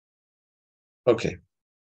אוקיי,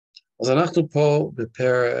 אז אנחנו פה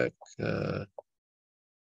בפרק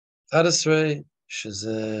 11,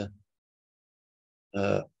 שזה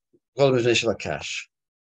כל המבנה של הקאש.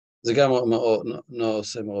 זה גם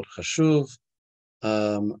נושא מאוד חשוב.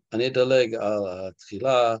 אני אדלג על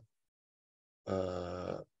התחילה.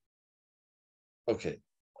 אוקיי,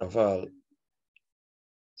 אבל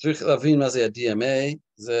צריך להבין מה זה ה-DMA,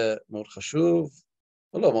 זה מאוד חשוב,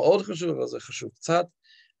 או לא מאוד חשוב, אבל זה חשוב קצת.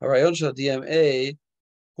 הרעיון של ה-DMA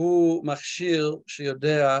הוא מכשיר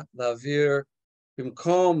שיודע להעביר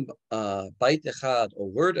במקום בייט אחד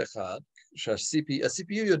או וורד אחד,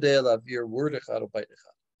 שה-CPU יודע להעביר וורד אחד או בייט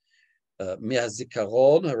אחד,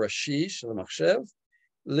 מהזיכרון הראשי של המחשב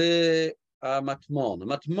למטמון.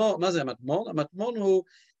 מה זה המטמון? המטמון הוא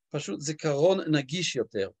פשוט זיכרון נגיש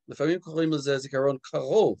יותר. לפעמים קוראים לזה זיכרון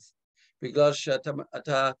קרוב, בגלל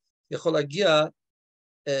שאתה יכול להגיע,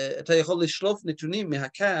 אתה יכול לשלוף נתונים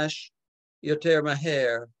מהקאש יותר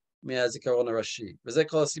מהר מהזיכרון הראשי, וזה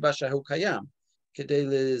כל הסיבה שהוא קיים, כדי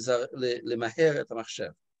למהר את המחשב.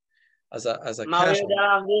 אז הקאש...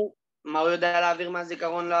 מה הוא יודע להעביר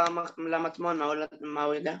מהזיכרון למטמון? מה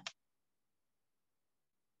הוא יודע?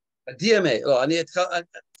 ה-DMA, לא,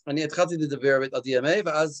 אני התחלתי לדבר על DMA,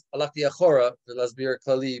 ואז הלכתי אחורה ולהסביר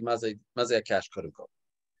כללי מה זה הקאש קודם כל.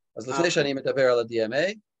 אז לפני שאני מדבר על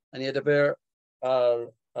ה-DMA, אני אדבר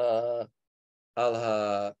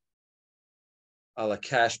על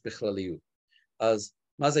הקאש בכלליות. אז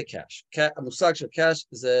מה זה קאש? המושג של קאש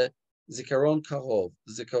זה זיכרון קרוב,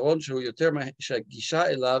 זיכרון שהגישה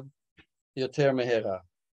אליו יותר מהירה.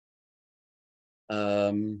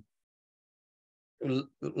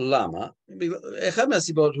 למה? אחד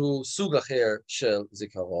מהסיבות הוא סוג אחר של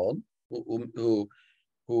זיכרון,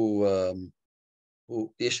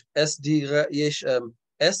 יש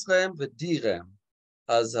SRAM ו-DRAM,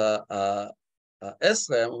 אז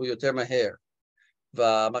ה-SRAM הוא יותר מהר,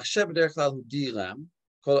 והמחשב בדרך כלל הוא DRAM,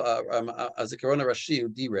 הזיכרון הראשי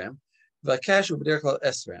הוא DRAM, והקאש הוא בדרך כלל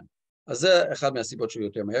SRAM, אז זה אחד מהסיבות שהוא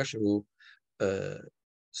יותר מהר, שהוא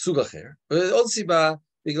סוג אחר, ועוד סיבה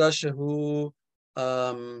בגלל שהוא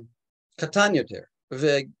קטן יותר,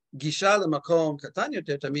 וגישה למקום קטן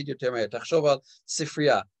יותר תמיד יותר מהר. תחשוב על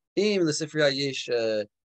ספרייה, אם לספרייה יש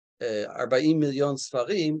 40 מיליון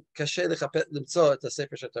ספרים, קשה למצוא את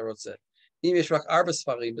הספר שאתה רוצה. אם יש רק 4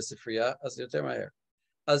 ספרים בספרייה, אז זה יותר מהר.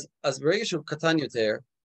 אז ברגע שהוא קטן יותר,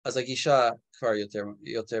 אז הגישה כבר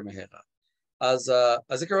יותר מהירה. אז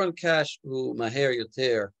הזיכרון קאש הוא מהר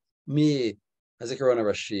יותר מהזיכרון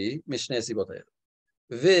הראשי, משני הסיבות האלה.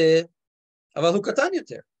 אבל הוא קטן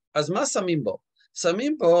יותר. אז מה שמים בו?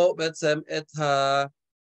 שמים בו בעצם את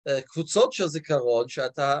הקבוצות של זיכרון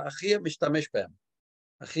שאתה הכי משתמש בהם,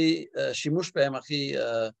 הכי שימוש בהם, הכי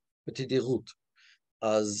בתדירות.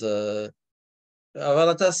 אז,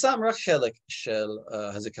 אבל אתה שם רק חלק של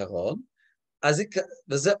הזיכרון,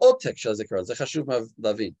 וזה עותק של הזיכרון, זה חשוב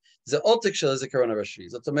להבין. זה עותק של הזיכרון הראשי.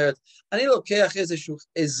 זאת אומרת, אני לוקח איזשהו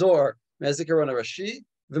אזור מהזיכרון הראשי,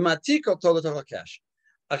 ומעתיק אותו לתוך הקאש.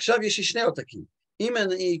 עכשיו יש לי שני עותקים. אם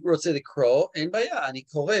אני רוצה לקרוא, אין בעיה, אני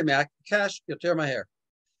קורא מהקאש יותר מהר.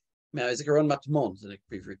 מהזיכרון מטמון, זה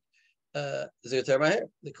בעברית. זה יותר מהר,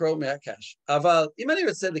 לקרוא מהקאש. אבל אם אני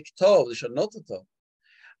רוצה לכתוב, לשנות אותו,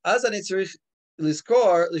 אז אני צריך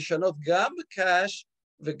לזכור, לשנות גם בקאש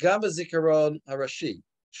וגם בזיכרון הראשי,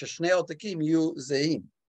 ששני העותקים יהיו זהים.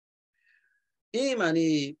 אם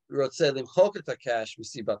אני רוצה למחוק את הקאש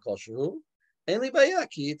מסיבה כלשהו, אין לי בעיה,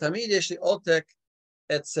 כי תמיד יש לי עותק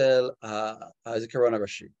אצל הזיכרון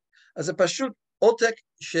הראשי. אז זה פשוט עותק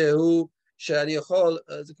שאני יכול,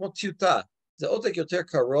 זה כמו טיוטה, זה עותק יותר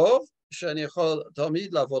קרוב שאני יכול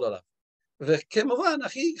תמיד לעבוד עליו. וכמובן,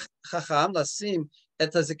 הכי חכם לשים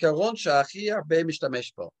את הזיכרון שהכי הרבה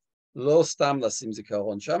משתמש בו. לא סתם לשים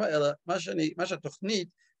זיכרון שם, אלא מה שהתוכנית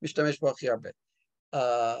משתמש בו הכי הרבה.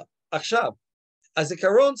 עכשיו,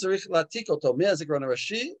 הזיכרון צריך להעתיק אותו מהזיכרון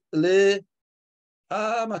הראשי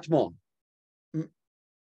למטמון.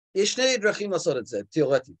 יש שני דרכים לעשות את זה,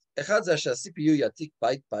 תיאורטית. אחד זה שה-CPU יעתיק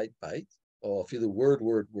בייט, בייט, בייט, או אפילו word,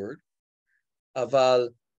 word, word, אבל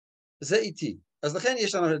זה איטי. אז לכן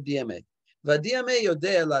יש לנו את DMA. וה-DMA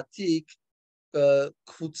יודע להעתיק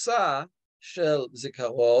קבוצה של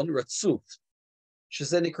זיכרון רצוף,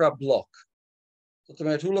 שזה נקרא בלוק. זאת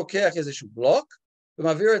אומרת, הוא לוקח איזשהו בלוק,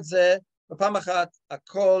 ומעביר את זה בפעם אחת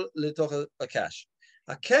הכל לתוך הקאש.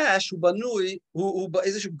 הקאש הוא בנוי, הוא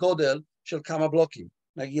באיזשהו גודל של כמה בלוקים.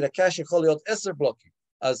 נגיד, הקאש יכול להיות 10 בלוקים.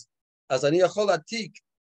 אז אני יכול להעתיק,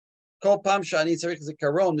 כל פעם שאני צריך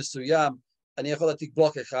זיכרון מסוים, אני יכול להעתיק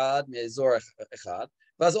בלוק אחד מאזור אחד,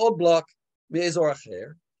 ואז עוד בלוק מאזור אחר.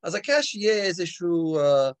 אז הקאש יהיה איזשהו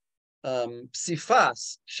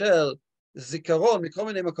פסיפס של זיכרון מכל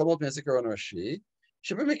מיני מקומות מהזיכרון הראשי,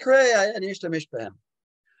 שבמקרה אני אשתמש בהם.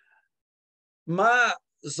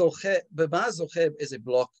 במה זוכה איזה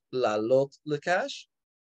בלוק לעלות לקאש?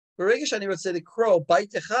 ברגע שאני רוצה לקרוא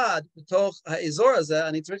בית אחד בתוך האזור הזה,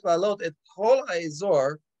 אני צריך לעלות את כל האזור,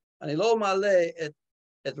 אני לא מעלה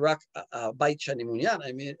את רק הבית שאני מעוניין,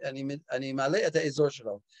 אני מעלה את האזור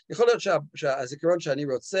שלו. יכול להיות שהזיכרון שאני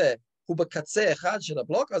רוצה הוא בקצה אחד של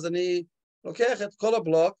הבלוק, אז אני לוקח את כל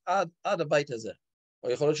הבלוק עד הבית הזה. או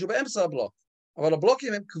יכול להיות שהוא באמצע הבלוק, אבל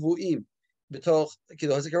הבלוקים הם קבועים בתוך,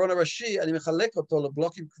 כאילו הזיכרון הראשי, אני מחלק אותו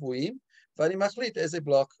לבלוקים קבועים, ואני מחליט איזה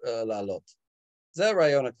בלוק לעלות. זה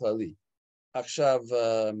הרעיון הכללי. עכשיו,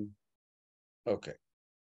 אוקיי.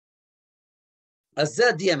 אז זה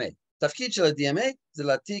ה-DMA. תפקיד של ה-DMA זה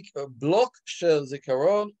להעתיק בלוק של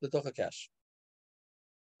זיכרון לתוך הקאש.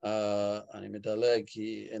 אני מדלג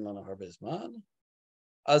כי אין לנו הרבה זמן.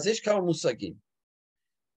 אז יש כמה מושגים.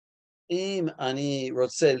 אם אני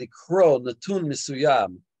רוצה לקרוא נתון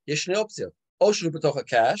מסוים, יש שני אופציות. או שהוא בתוך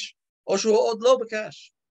הקאש, או שהוא עוד לא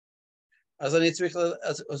בקאש. אז אני צריך,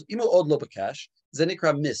 אז אם הוא עוד לא בקאש, זה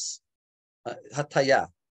נקרא מיס, הטיה.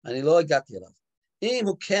 אני לא הגעתי אליו. אם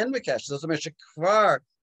הוא כן בקאש, זאת אומרת שכבר,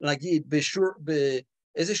 נגיד,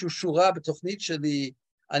 באיזושהי שורה בתוכנית שלי,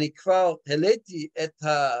 אני כבר העליתי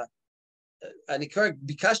אני כבר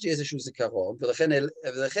ביקשתי איזשהו זיכרון, ולכן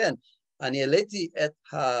אני העליתי את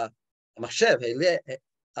המחשב,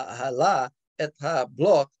 העלה את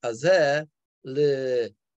הבלוק הזה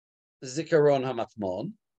לזיכרון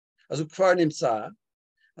המטמון, אז הוא כבר נמצא,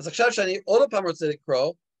 אז עכשיו שאני עוד פעם רוצה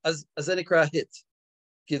לקרוא, אז זה נקרא היט,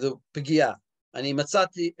 כאילו פגיעה. אני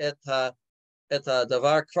מצאתי את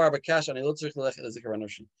הדבר כבר בקאש, אני לא צריך ללכת לזיכרון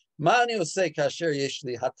ראשי. מה אני עושה כאשר יש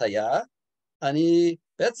לי הטיה? אני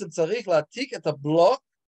בעצם צריך להעתיק את הבלוק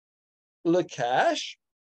לקאש,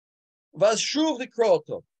 ואז שוב לקרוא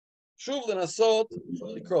אותו. שוב לנסות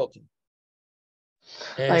לקרוא אותו.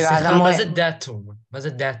 סליחה, מה זה דאטום? מה זה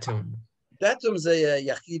דאטום? דאטום זה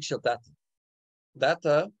יחיד של דאטה.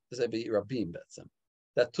 דאטה זה ברבים בעצם.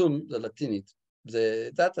 דאטום זה לטינית. זה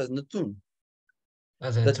דאטה זה נתון.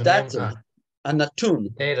 אז זה נתונים? הנתון.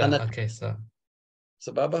 אוקיי,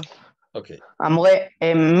 סבבה? אוקיי. המורה,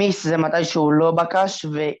 מיס זה מתי שהוא לא בקש,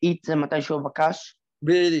 ואיט זה מתי שהוא בקש?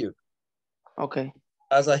 בדיוק. אוקיי.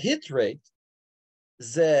 אז ה-hit rate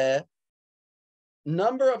זה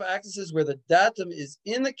number of accesses where the datum is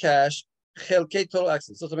in the cache חלקי total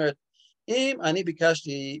access. זאת אומרת, אם אני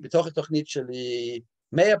ביקשתי בתוך התוכנית שלי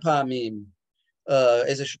 100 פעמים, 100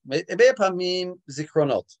 פעמים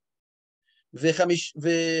זיכרונות,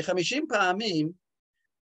 ו50 פעמים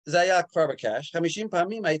זה היה כבר בקאש, 50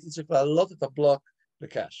 פעמים הייתי צריך להעלות את הבלוק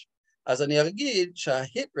בקאש. אז אני אגיד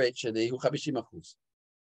שה-hit rate שלי הוא 50%.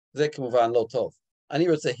 זה כמובן לא טוב. אני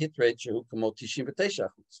רוצה hit rate שהוא כמו 99%,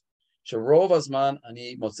 שרוב הזמן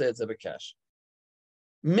אני מוצא את זה בקאש.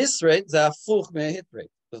 miss rate זה הפוך מה-hit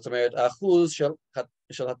rate, זאת אומרת, האחוז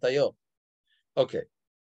של הטיות. אוקיי.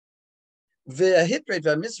 וה-hit rate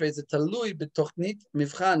וה-miss rate זה תלוי בתוכנית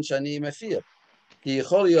מבחן שאני מפעיל. כי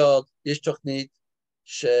יכול להיות, יש תוכנית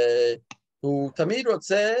שהוא תמיד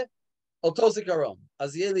רוצה אותו זיכרון,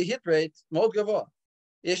 אז יהיה לי hit rate מאוד גבוה.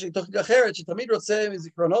 יש לי תוכנית אחרת שתמיד רוצה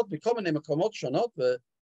זיכרונות בכל מיני מקומות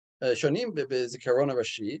שונים בזיכרון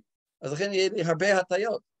הראשי, אז לכן יהיה לי הרבה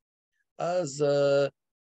הטיות. אז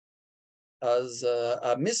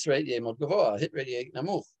ה-miss rate יהיה מאוד גבוה, ה-hit rate יהיה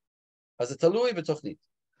נמוך. אז זה תלוי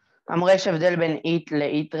בתוכנית. אמרה יש הבדל בין it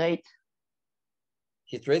ל-hit rate?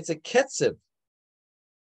 hit rate זה קצב.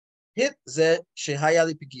 hit זה שהיה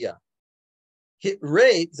לי פגיעה. hit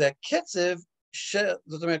rate זה הקצב,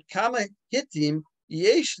 זאת אומרת כמה היטים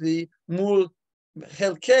יש לי מול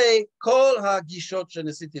חלקי כל הגישות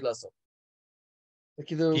שניסיתי לעשות.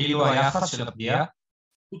 כאילו היחס של הפגיעה?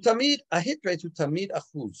 הוא תמיד, ה-hit rate הוא תמיד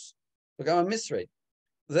אחוז, וגם ה-miss rate.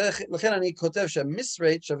 לכן אני כותב שה-miss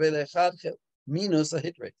rate שווה לאחד מינוס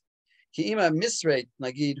ה-hit rate. כי אם ה-miss rate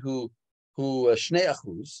נגיד הוא 2%,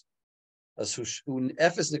 אז הוא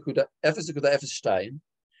 0.02,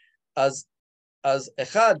 אז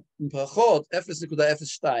 1 פחות 0.02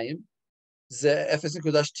 זה 0.98.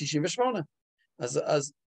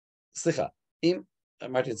 אז סליחה, אם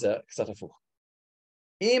אמרתי את זה קצת הפוך.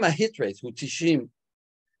 אם ה-hit rate הוא 99%,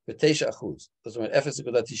 זאת אומרת 0.99,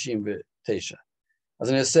 אז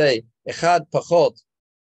אני עושה 1 פחות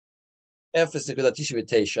 0.99,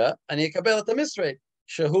 אני אקבל את ה-miss rate,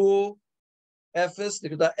 שהוא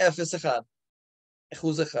 0.01,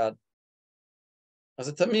 אחוז אחד. אז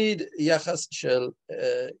זה תמיד יחס של,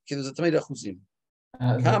 כאילו זה תמיד אחוזים.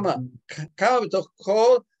 כמה בתוך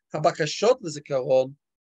כל הבקשות לזיכרון,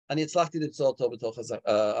 אני הצלחתי למצוא אותו בתוך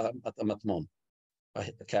המטמון,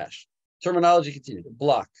 הקאש. terminology continued,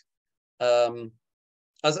 block.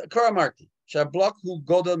 אז כבר אמרתי, שהבלוק הוא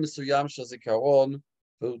גודל מסוים של זיכרון,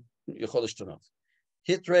 והוא יכול להשתנות.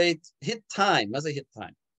 hit rate, hit time, מה זה hit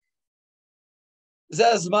time? זה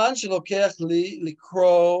הזמן שלוקח לי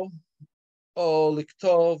לקרוא או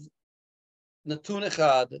לכתוב נתון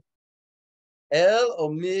אחד אל או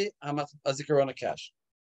מהזיכרון הקש.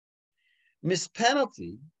 מיס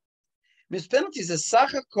פנלטי זה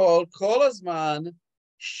סך הכל כל הזמן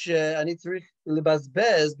שאני צריך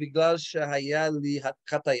לבזבז בגלל שהיה לי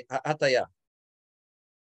הטיה.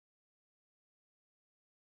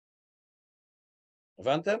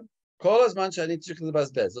 הבנתם? כל הזמן שאני צריך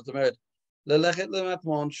לבזבז, זאת אומרת, ללכת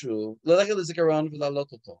למטמון שוב, ללכת לזיכרון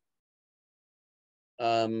ולהעלות אותו.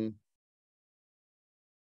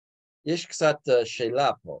 יש קצת שאלה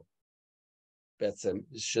פה, בעצם,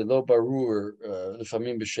 שלא ברור,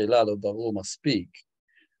 לפעמים בשאלה לא ברור מספיק,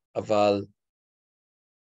 אבל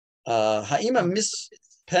האם המיס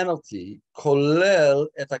פנלטי כולל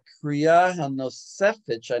את הקריאה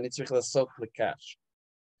הנוספת שאני צריך לעשות לקש?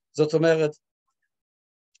 זאת אומרת,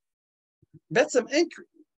 בעצם אין,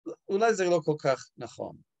 אולי זה לא כל כך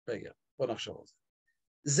נכון. רגע, בוא נחשוב על זה.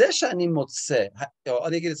 זה שאני מוצא, או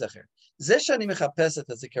אני אגיד את זה אחר, זה שאני מחפש את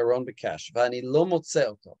הזיכרון בקש ואני לא מוצא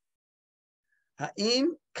אותו, האם,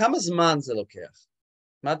 כמה זמן זה לוקח?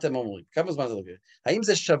 מה אתם אומרים? כמה זמן זה לוקח? האם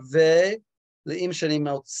זה שווה לאם שאני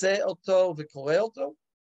מוצא אותו וקורא אותו,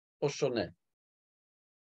 או שונה?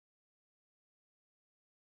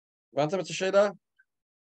 הבנתם את השאלה?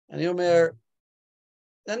 אני אומר,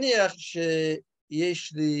 נניח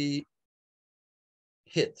שיש לי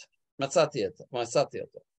hit, מצאתי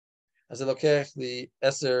אותו. אז זה לוקח לי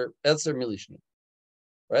 10 מילישניות,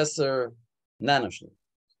 או 10 ננושניות.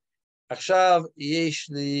 עכשיו יש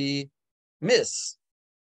לי מיס.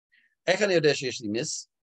 איך אני יודע שיש לי מיס?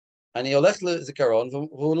 אני הולך לזיכרון,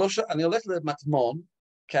 אני הולך למטמון,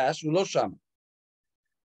 קש, הוא לא שם.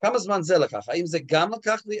 כמה זמן זה לקח? האם זה גם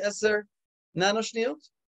לקח לי 10 ננושניות?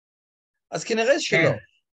 אז כנראה שלא.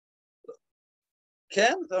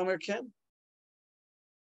 כן? אתה אומר כן?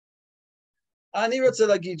 אני רוצה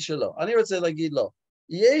להגיד שלא. אני רוצה להגיד לא.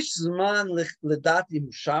 יש זמן לדעת אם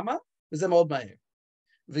הוא שמה, וזה מאוד מהר.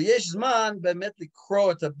 ויש זמן באמת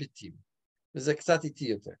לקרוא את הביטים, וזה קצת איטי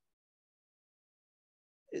יותר.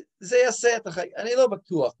 זה יעשה את החיים, אני לא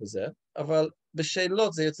בטוח בזה, אבל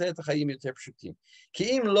בשאלות זה יוצא את החיים יותר פשוטים. כי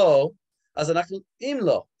אם לא, אז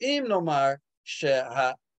אם נאמר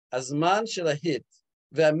שהזמן של ההיט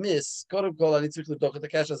והמיס, קודם כל אני צריך לבדוק את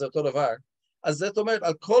הקש הזה אותו דבר, אז זאת אומרת,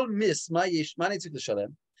 על כל מיס, מה אני צריך לשלם?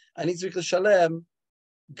 אני צריך לשלם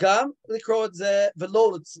גם לקרוא את זה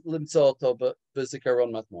ולא למצוא אותו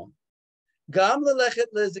בזיכרון מטמון, גם ללכת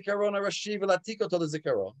לזיכרון הראשי ולהעתיק אותו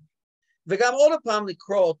לזיכרון, וגם עוד פעם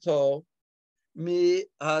לקרוא אותו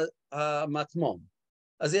מהמטמון.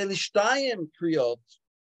 אז יהיה לי 2 קריאות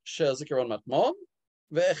של זיכרון מטמון,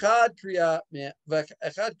 ואחד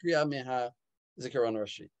קריאה מהזיכרון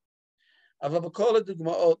הראשי. אבל בכל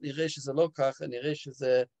הדוגמאות נראה שזה לא ככה, נראה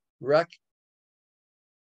שזה רק,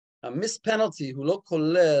 המיס פנלטי הוא לא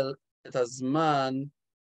כולל את הזמן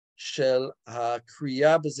של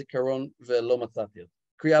הקריאה בזיכרון ולא מצאתי אותו.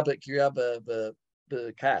 קריאה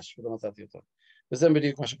בקש ולא מצאתי אותו. וזה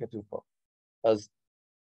בדיוק מה שכתוב פה. אז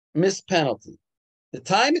miss penalty. The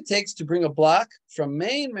time it takes to bring a block from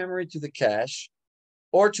main memory to the cache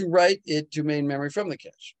or to write it to main memory from the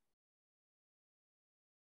cache.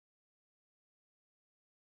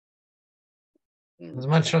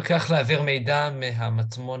 זמן שלוקח להעביר מידע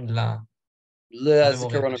מהמטמון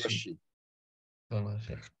לזיכרון הראשי.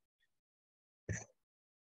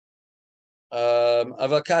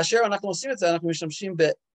 אבל כאשר אנחנו עושים את זה, אנחנו משתמשים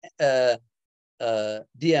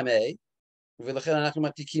ב-DMA, ולכן אנחנו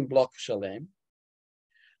מעתיקים בלוק שלם.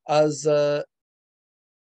 אז,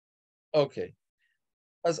 אוקיי.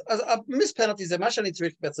 אז מיס פנלטי זה מה שאני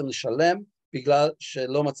צריך בעצם לשלם, בגלל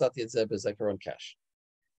שלא מצאתי את זה בזיכרון קש.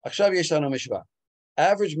 עכשיו יש לנו משוואה.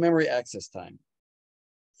 Average memory access time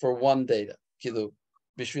for one data. כאילו,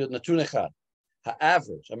 בשביל נתון אחד.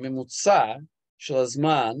 ה-average, הממוצע של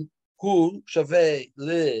הזמן, הוא שווה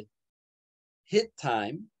ל-hit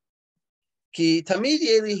time, כי תמיד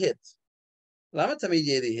יהיה לי hit. למה תמיד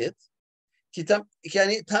יהיה לי hit? כי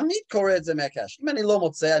אני תמיד קורא את זה מהקש. אם אני לא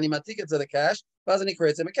מוצא, אני מעתיק את זה לקש, ואז אני קורא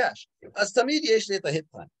את זה מקש. אז תמיד יש לי את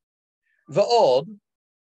ה-hit time. ועוד,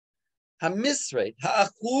 ה-miss rate,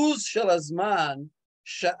 האחוז של הזמן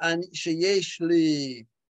שיש לי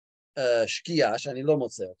שקיעה, שאני לא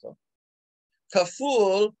מוצא אותו,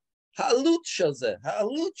 כפול העלות של זה,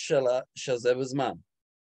 העלות של זה בזמן.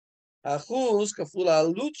 האחוז כפול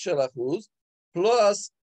העלות של האחוז,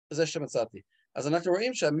 פלוס זה שמצאתי. אז אנחנו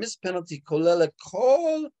רואים שהמיס פנלטי כולל את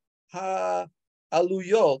כל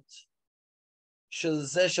העלויות של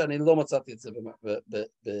זה שאני לא מצאתי את זה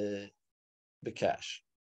בקאש.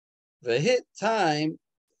 והיט טיים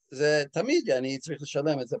זה תמיד אני צריך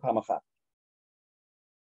לשלם את זה פעם אחת.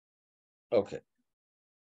 אוקיי.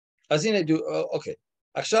 אז הנה, אוקיי.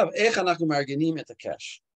 עכשיו, איך אנחנו מארגנים את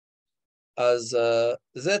הקאש? אז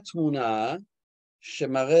זה תמונה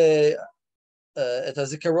שמראה את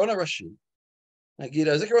הזיכרון הראשי. נגיד,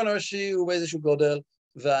 הזיכרון הראשי הוא באיזשהו גודל,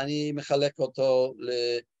 ואני מחלק אותו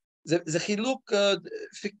זה חילוק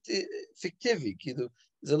פיקטיבי, כאילו,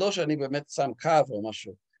 זה לא שאני באמת שם קו או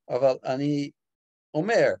משהו, אבל אני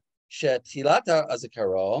אומר שתחילת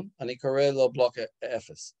הזיכרון, אני קורא לו בלוק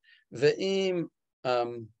 0, ואם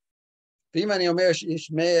אני אומר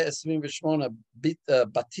שיש 128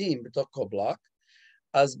 בתים בתוך כל בלוק,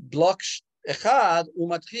 אז בלוק 1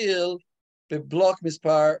 הוא מתחיל בבלוק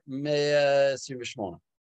מספר 128,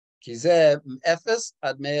 כי זה 0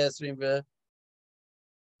 עד 128,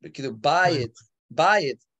 כאילו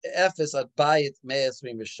בית 0 עד בית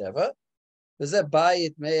 127, וזה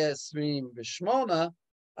בית 128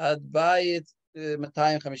 עד בית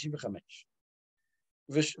 255,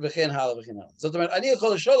 וכן הלאה וכן הלאה. זאת אומרת, אני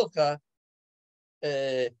יכול לשאול אותך,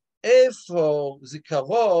 איפה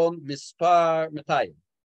זיכרון מספר 200?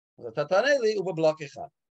 אז אתה תענה לי, הוא בבלוק 1.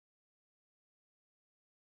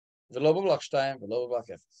 ולא בבלוק 2 ולא בבלוק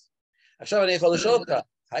 0. עכשיו אני יכול לשאול אותך,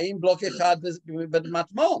 האם בלוק 1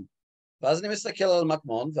 במטמון? ואז אני מסתכל על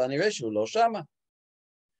מטמון ואני רואה שהוא לא שמה.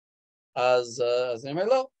 אז אני אומר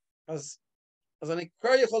לא. אז אני כבר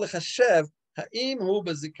יכול לחשב האם הוא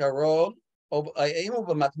בזיכרון, או האם הוא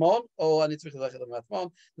במטמון, או אני צריך ללכת למטמון,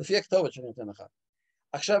 לפי הכתובת שאני נותן לך.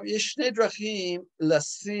 עכשיו, יש שני דרכים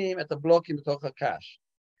לשים את הבלוקים בתוך הקאש.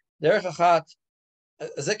 דרך אחת,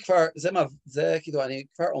 זה כאילו אני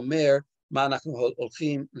כבר אומר מה אנחנו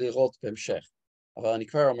הולכים לראות בהמשך, אבל אני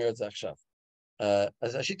כבר אומר את זה עכשיו.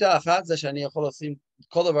 אז השיטה האחת זה שאני יכול לשים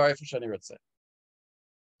כל דבר איפה שאני רוצה.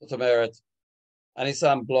 זאת אומרת, אני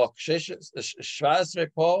שם בלוק 17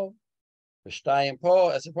 פה, ו2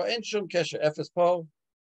 פה, 10 פה, אין שום קשר, 0 פה.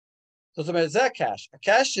 זאת אומרת, זה הקאש.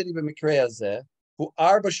 הקאש שלי במקרה הזה הוא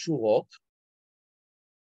 4 שורות.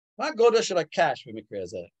 מה הגודל של הקאש במקרה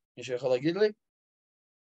הזה? מישהו יכול להגיד לי?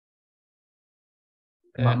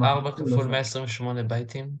 4 כפול 128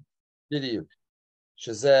 בייטים. בדיוק.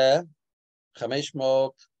 שזה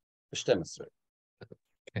 512.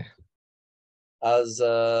 אז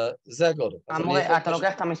זה הגודל. אתה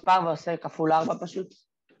לוקח את המספר ועושה כפול 4 פשוט?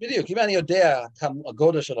 בדיוק, אם אני יודע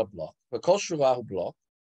הגודל של הבלוק, וכל שורה הוא בלוק,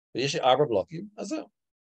 ויש לי 4 בלוקים, אז זהו.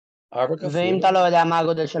 4 כפול. ואם אתה לא יודע מה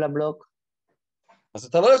הגודל של הבלוק? אז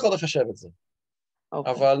אתה לא יכול לחשב את זה.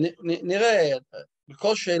 אבל נראה,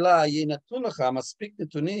 בכל שאלה ינתנו לך מספיק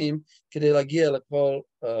נתונים כדי להגיע לכל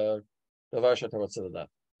דבר שאתה רוצה לדעת.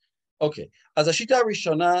 אוקיי, אז השיטה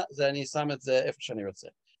הראשונה זה אני שם את זה איפה שאני רוצה.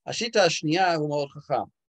 השיטה השנייה הוא מאוד חכם.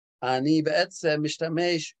 אני בעצם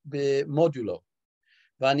משתמש במודולו,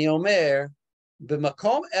 ואני אומר,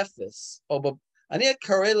 במקום 0, אני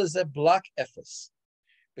קורא לזה בלוק 0,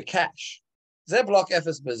 בקאש. זה בלוק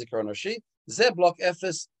 0 בזיכרון ראשי, זה בלוק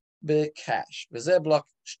 0 בקאש, וזה בלוק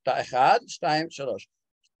 1, 2, 3.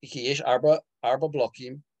 כי יש 4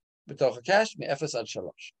 בלוקים בתוך הקאש, מ-0 עד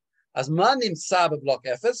 3. אז מה נמצא בבלוק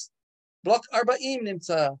 0? בלוק 40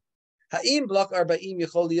 נמצא. האם בלוק 40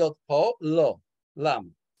 יכול להיות פה? לא. למה?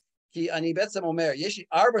 כי אני בעצם אומר, יש לי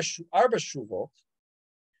 4 שורות,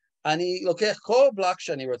 אני לוקח כל בלוק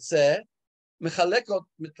שאני רוצה,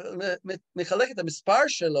 מחלק את המספר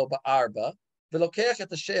שלו ב4, ולוקח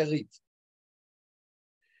את השארית.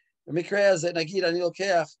 במקרה הזה, נגיד, אני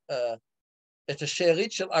לוקח את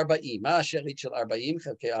השארית של 40. מה השארית של 40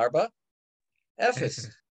 חלקי 4? 0.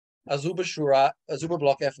 אז הוא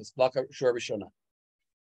בבלוק 0, בלוק שורה ראשונה.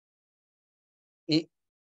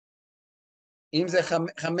 אם זה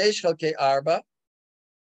 5 חלקי 4,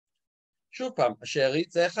 שוב פעם,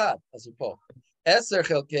 השארית זה 1, אז הוא פה. 10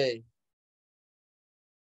 חלקי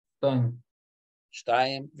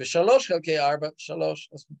 2, ו3 חלקי 4, 3,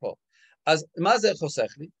 אז הוא פה. אז מה זה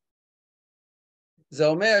חוסך לי? זה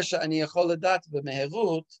אומר שאני יכול לדעת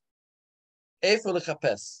במהירות איפה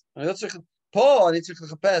לחפש. אני לא צריך, פה אני צריך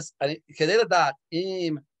לחפש, כדי לדעת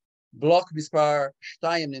אם בלוק מספר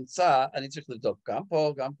 2 נמצא, אני צריך לבדוק גם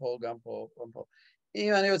פה, גם פה, גם פה, גם פה.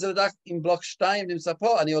 אם אני רוצה לדעת אם בלוק 2 נמצא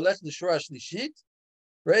פה, אני הולך לשורה השלישית,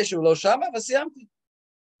 רואה שהוא לא שמה, וסיימתי.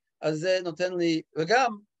 אז זה נותן לי,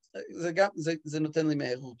 וגם, זה נותן לי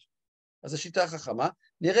מהירות. אז השיטה חכמה,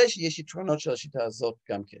 נראה שיש יתרונות של השיטה הזאת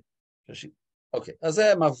גם כן. אוקיי, אז זה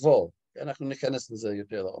מבוא, אנחנו ניכנס לזה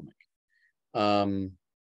יותר לעומק.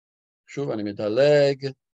 שוב, אני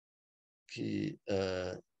מדלג, כי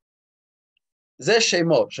זה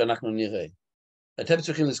שמות שאנחנו נראה. אתם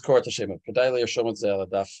צריכים לזכור את השמות, כדאי לרשום את זה על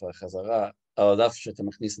הדף חזרה, על הדף שאתם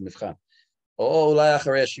מכניסים למבחן. או אולי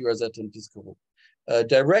אחרי השיעור הזה אתם תזכרו.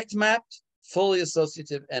 Direct mapped, fully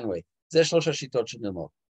associative, anyway. זה 3 השיטות שנלמוד.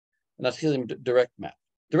 נתחיל עם direct map.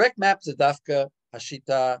 direct map זה דווקא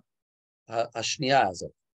השיטה השנייה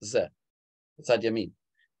הזאת, זה, בצד ימין.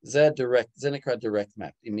 זה נקרא direct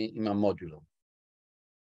map, עם המודולו.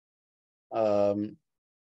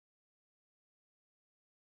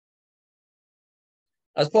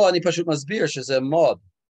 אז פה אני פשוט מסביר שזה מוד,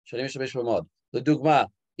 שאני משתמש במוד. לדוגמה,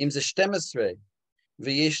 אם זה 12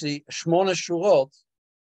 ויש לי 8 שורות,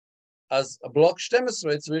 אז הבלוק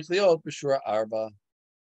 12 צריך להיות בשורה 4.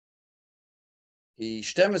 כי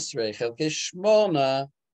 12 חלקי 8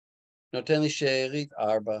 נותן לי שארית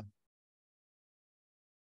 4.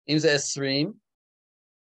 אם זה 20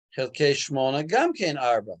 חלקי 8 גם כן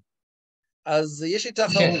 4. אז יש לי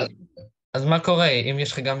תחרות. אז מה קורה אם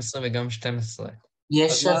יש לך גם 20 וגם 12?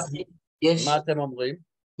 מה אתם אומרים?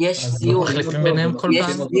 יש זיהוי. מחליפים ביניהם כל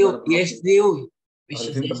פעם? יש זיהוי.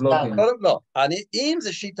 לא, אם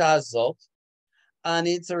זה שיטה הזאת,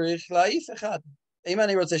 אני צריך להעיף אחד. אם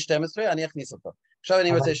אני רוצה 12, אני אכניס אותו. עכשיו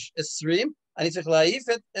אני רוצה 20, אני צריך להעיף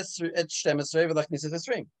את 12 ולהכניס את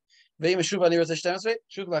 20. ואם שוב אני רוצה 12,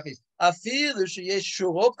 שוב להכניס. אפילו שיש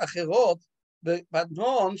שורות אחרות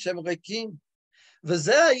במטמון שהם ריקים.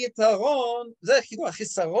 וזה היתרון, זה כאילו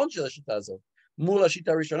החיסרון של השיטה הזאת, מול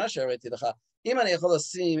השיטה הראשונה שהראיתי לך. אם אני יכול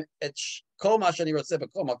לשים את כל מה שאני רוצה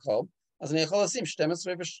בכל מקום, אז אני יכול לשים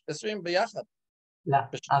 12 ו-20 ביחד. לא,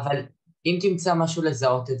 אבל אם תמצא משהו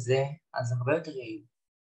לזהות את זה, אז הרבה יותר יעיל.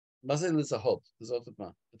 מה זה לזהות? לזהות את מה?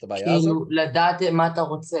 את הבעיה הזאת? כאילו, לדעת מה אתה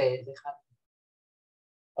רוצה.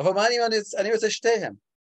 אבל מה אני רוצה שתיהם?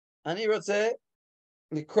 אני רוצה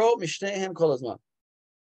לקרוא משניהם כל הזמן.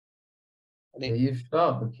 אי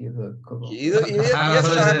אפשר, כאילו... אי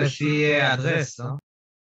אפשר לפי אדרס, לא?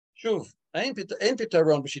 שוב, אין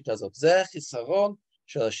פתרון בשיטה הזאת. זה החיסרון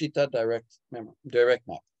של השיטה direct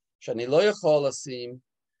map. שאני לא יכול לשים,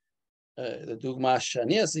 לדוגמה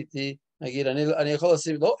שאני עשיתי, נגיד, אני יכול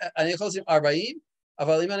לשים 40,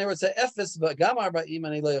 אבל אם אני רוצה 0 וגם 40,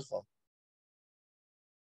 אני לא יכול.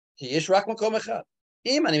 כי יש רק מקום אחד.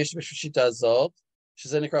 אם אני משתמש בשיטה הזאת,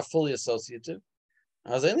 שזה נקרא fully associative,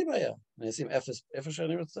 אז אין לי בעיה. אני אשים 0 איפה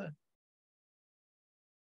שאני רוצה.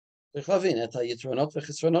 צריך להבין את היתרונות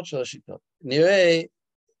והחסרונות של השיטות. נראה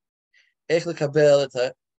איך לקבל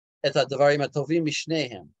את הדברים הטובים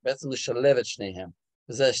משניהם, בעצם לשלב את שניהם,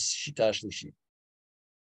 וזו השיטה השלישית.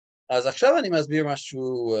 אז עכשיו אני מסביר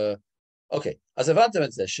משהו, אוקיי, אז הבנתם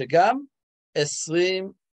את זה, שגם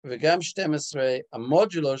 20 וגם 12,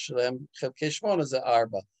 המודולו שלהם חלקי 8 זה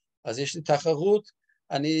 4, אז יש לי תחרות,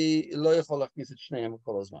 אני לא יכול להכניס את שניהם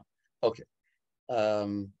כל הזמן. אוקיי,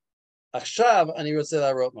 עכשיו אני רוצה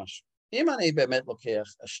להראות משהו. אם אני באמת לוקח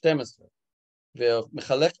 12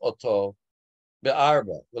 ומחלק אותו ב4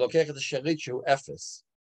 ולוקח את השארית שהוא 0,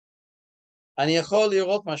 אני יכול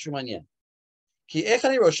לראות משהו מעניין. כי איך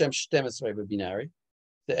אני רושם 12 בבינארי?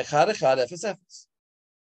 זה 1, 1, 0, 0.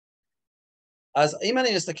 אז אם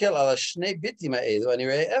אני מסתכל על השני ביטים האלו, אני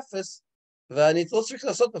רואה 0, ואני לא צריך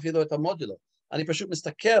לעשות אפילו את המודולו. אני פשוט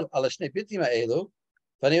מסתכל על השני ביטים האלו,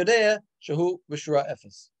 ואני יודע שהוא בשורה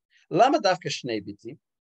 0. למה דווקא שני ביטים?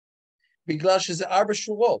 בגלל שזה 4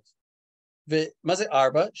 שורות. ומה זה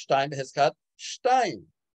 4? 2 בחזקת 2.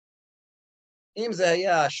 אם זה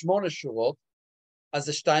היה 8 שורות, אז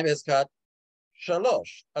זה 2 בחזקת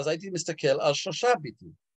 3. אז הייתי מסתכל על 3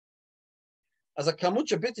 ביטים. אז הכמות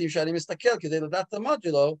של ביטים שאני מסתכל כדי לדעת את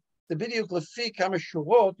המודולו, זה בדיוק לפי כמה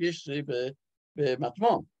שורות יש לי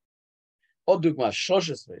במטמון. עוד דוגמה,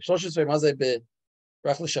 13. 13, מה זה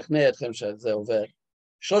רק לשכנע אתכם שזה עובר?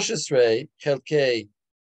 13 חלקי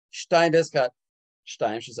 2 בחזקת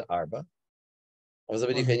 2, שזה 4. אבל זה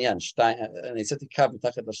בדיוק העניין. אני עשיתי קו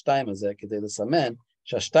מתחת לשתיים הזה כדי לסמן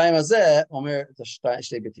שהשתיים הזה אומר את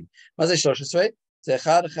שתי ביטים. מה זה 13? זה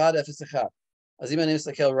 1, 1, 0, 1. אז אם אני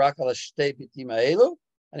מסתכל רק על השתי ביטים האלו,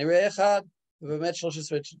 אני רואה 1, ובאמת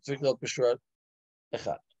 13 צריך להיות בשורה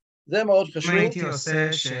 1. זה מאוד חשוב. אם הייתי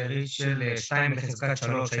עושה שארית של 2 בחזקת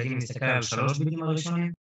 3, הייתי מסתכל על 3 ביטים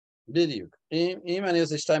הראשונים? בדיוק. אם אני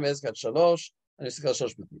עושה 2 בחזקת 3, אני מסתכל על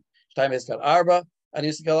 3 ביטים. 2 בחזקת 4, אני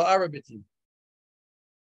מסתכל על 4 ביטים.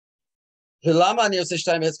 ולמה אני עושה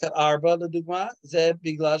 2 בחזקת 4 לדוגמה? זה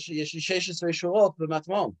בגלל שיש לי 16 שורות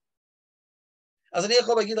במטמון. אז אני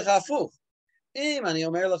יכול להגיד לך הפוך. אם אני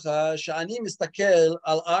אומר לך שאני מסתכל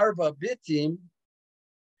על 4 ביטים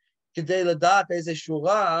כדי לדעת איזה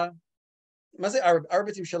שורה, מה זה 4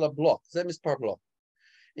 ביטים של הבלוק? זה מספר בלוק.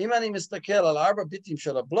 אם אני מסתכל על 4 ביטים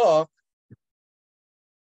של הבלוק,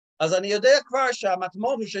 אז אני יודע כבר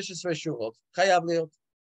שהמטמון הוא 16 שורות, חייב להיות,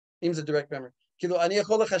 אם זה direct memory. כאילו, אני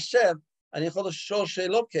יכול לחשב, אני יכול לשאול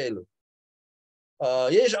שאלות כאלו.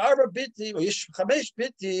 יש 4 ביטים, או יש 5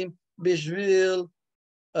 ביטים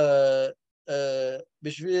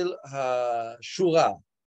בשביל השורה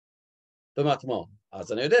במטמון.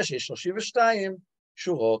 אז אני יודע שיש 32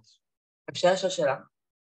 שורות. אפשר לשאול שאלה?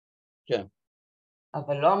 כן.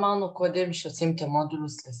 אבל לא אמרנו קודם שעושים את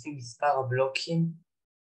המודולוס לפי מספר הבלוקים?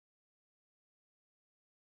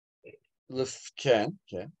 כן,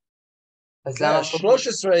 כן. אז למה...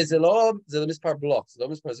 13 זה לא מספר בלוק, זה לא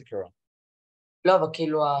מספר זיכרון. לא, אבל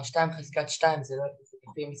כאילו ה-2 חזקת 2 זה לא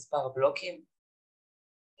לפי מספר הבלוקים?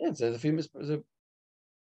 כן, זה לפי מספר...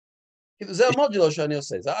 זה המודולו שאני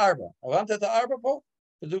עושה, זה 4. הבנת את 4 פה?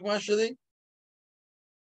 בדוגמה שלי?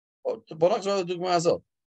 בוא נחזור לדוגמה הזאת.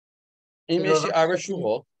 אם יש לי 4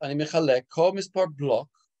 שורות, אני מחלק כל מספר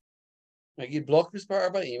בלוק, נגיד בלוק מספר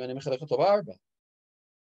 40, אני מחלק אותו ב4.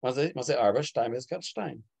 מה זה 4? 2 בחזקת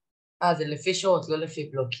 2. זה לפי שורות, לא לפי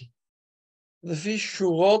בלוקים. לפי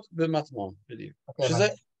שורות במטמון, בדיוק.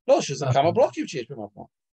 שזה כמה בלוקים שיש במטמון.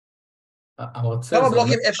 כמה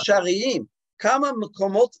בלוקים אפשריים, כמה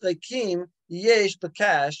מקומות ריקים יש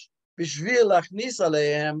בקאש בשביל להכניס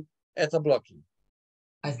עליהם את הבלוקים.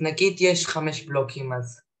 אז נגיד יש 5 בלוקים,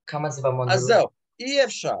 אז כמה זה במודולוס? אז זהו, אי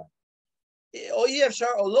אפשר. או אי אפשר,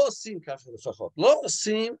 או לא עושים ככה לפחות. לא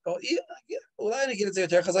עושים, אולי נגיד את זה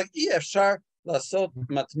יותר חזק, אי אפשר לעשות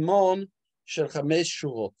מטמון של 5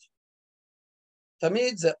 שורות.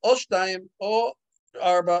 תמיד זה או 2, או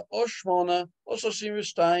 4, או 8, או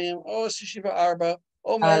 32, או 64,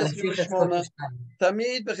 או 128,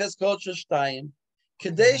 תמיד בחזקות של 2,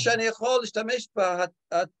 כדי שאני יכול להשתמש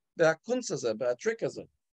בהקונץ הזה, בטריק הזה.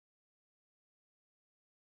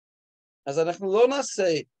 אז אנחנו לא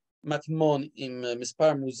נעשה מטמון עם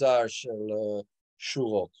מספר מוזר של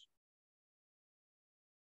שורות.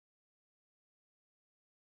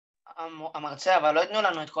 המרצה, אבל לא יתנו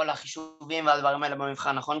לנו את כל החישובים והדברים האלה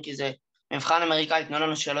במבחן, נכון? כי זה מבחן אמריקאי, יתנו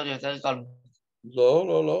לנו שאלות יותר קלות.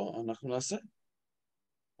 לא, אנחנו נעשה.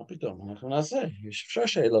 מה פתאום, אנחנו נעשה. יש אפשר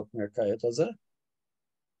שאלות אמריקאיות על זה.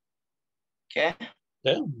 כן?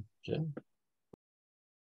 כן.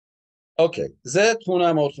 אוקיי, זו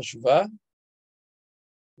תמונה מאוד חשובה,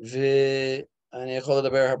 ואני יכול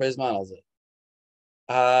לדבר הרבה זמן על זה.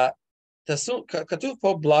 כתוב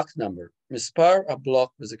פה block number, מספר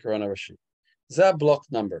הבלוק בזיכרון הראשי. זה הבלוק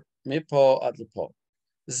נאמבר, מפה עד לפה.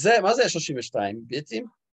 מה זה 32 ביטים?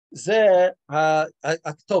 זה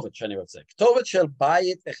הכתובת שאני רוצה, כתובת של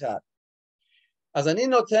בית אחד. אז אני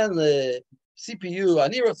נותן ל-CPU,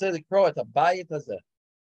 אני רוצה לקרוא את הבית הזה.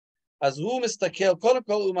 אז הוא מסתכל, קודם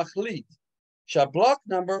כל הוא מחליט שהבלוק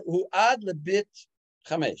נאמבר הוא עד לביט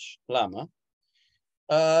 5. למה?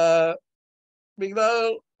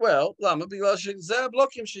 למה? בגלל שזה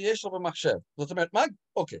הבלוקים שיש לו במחשב. זאת אומרת,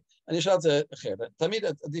 אוקיי, אני אשאל את זה אחרת, תמיד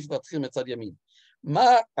עדיף להתחיל מצד ימין. מה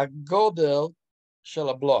הגודל של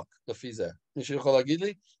הבלוק לפי זה? מישהו יכול להגיד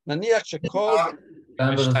לי? נניח שכל...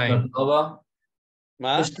 2 בחזקת 4.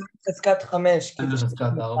 מה? 2 בחזקת 5. 2 בחזקת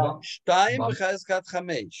 4. 2 בחזקת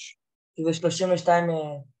 5. זה 32...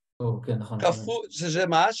 כן, נכון. שזה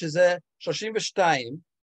מה? שזה 32,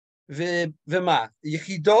 ומה?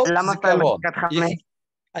 יחידות זיכרון.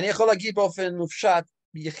 אני יכול להגיד באופן מופשט,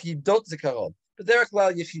 יחידות זיכרון. בדרך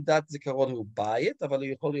כלל יחידת זיכרון הוא בית, אבל הוא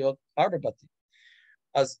יכול להיות 4 בתים.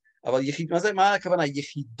 אבל מה הכוונה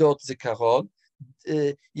יחידות זיכרון?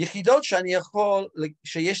 יחידות שאני יכול,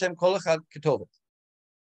 שיש להם כל אחד כתובת.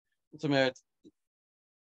 זאת אומרת,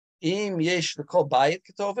 אם יש לכל בית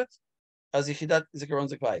כתובת, אז יחידת זיכרון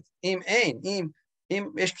זה בית. אם אין, אם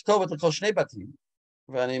יש כתובת לכל 2 בתים,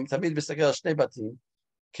 ואני תמיד מסתכל על 2 בתים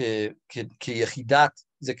כיחידת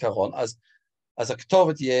זיכרון, אז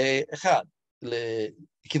הכתובת יהיה 1.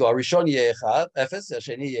 כאילו הראשון יהיה 1, 0,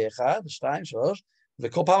 השני יהיה 1, 2, 3,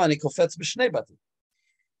 וכל פעם אני קופץ ב2 בתים.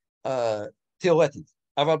 תיאורטית.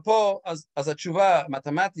 אבל פה, אז התשובה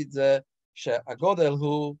המתמטית זה שהגודל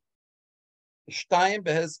הוא 2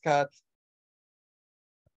 בחזקת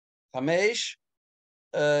 5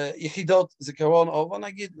 יחידות זיכרון, או בוא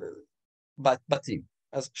נגיד בתים.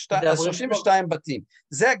 אז 32 בתים.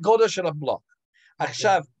 זה הגודל של הבלוק.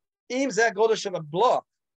 עכשיו, אם זה הגודל של הבלוק,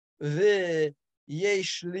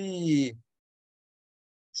 ויש לי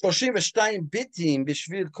 32 ביטים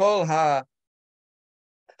בשביל כל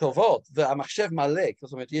הכתובות, והמחשב מלא,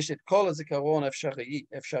 זאת אומרת, יש את כל הזיכרון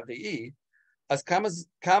אפשרי, אז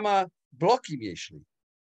כמה בלוקים יש לי?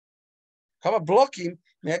 כמה בלוקים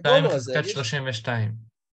מהגודל הזה? 2 בחזקת 32.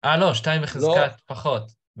 לא, 2 בחזקת פחות,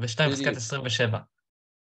 ו2 בחזקת 27.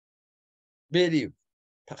 בדיוק,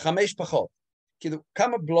 5 פחות. כאילו,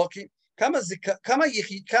 כמה בלוקים,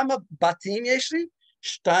 כמה בתים יש לי?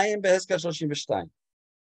 2 בחזקת 32.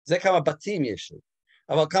 זה כמה בתים יש לי.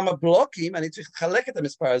 אבל כמה בלוקים, אני צריך לחלק את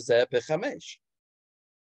המספר הזה ב5.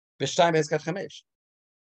 ב2 בחזקת 5.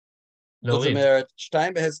 זאת אומרת,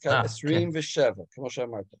 2 בחזקת 27, כמו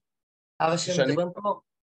שאמרת. אבל כשמדברים פה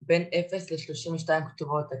בין 0 ל-32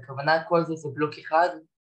 כתובות, הכוונה כל זה בלוק אחד?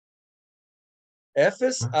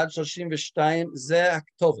 0 עד 32 זה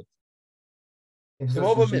הכתובת.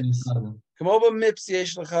 כמו במיפס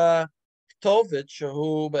יש לך כתובת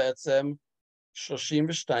שהוא בעצם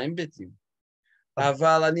 32 ביטים,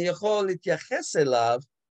 אבל אני יכול להתייחס אליו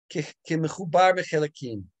כמחובר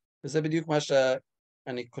בחלקים, וזה בדיוק מה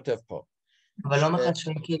שאני כותב פה. אבל לא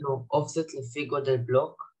מחשבים כאילו אופסט לפי גודל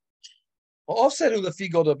בלוק? אופסט הוא לפי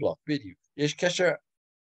גודל בלוק, בדיוק. יש קשר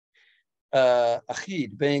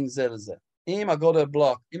אחיד בין זה לזה. אם הגודל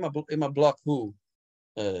בלוק, אם הבלוק הוא,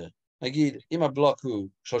 נגיד, אם הבלוק הוא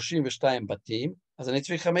 32 בתים, אז אני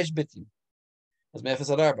צריך 5 ביטים. אז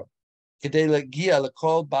מ-0 עד 4. כדי להגיע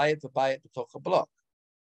לכל בית ובית בתוך הבלוק.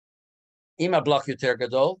 אם הבלוק יותר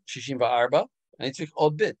גדול, 64, אני צריך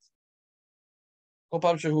עוד ביט. כל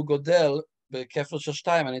פעם שהוא גודל בכפל של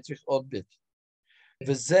 2, אני צריך עוד ביט.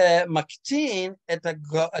 וזה מקטין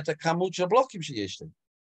את הכמות של בלוקים שיש לי.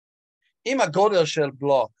 אם הגודל של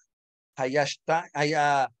בלוק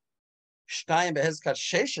היה 2 בחזקת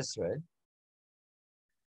 16,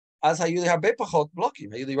 אז היו לי הרבה פחות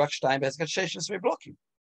בלוקים, היו לי רק 2 בחזקת 16 בלוקים.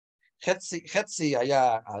 חצי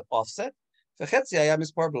היה offset, וחצי היה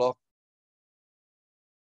מספר בלוק.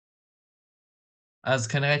 אז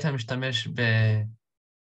כנראה היית משתמש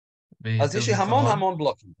אז יש לי המון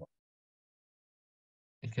בלוקים פה.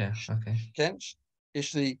 כן, אוקיי. כן?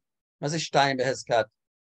 יש לי, מה זה 2 בחזקת?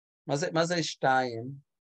 מה זה 2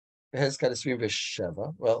 בחזקת 27?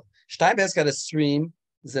 Well, 2 בחזקת 20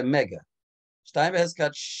 זה מגה. 2 בחזקת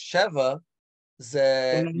 7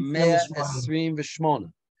 זה 128.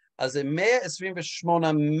 אז זה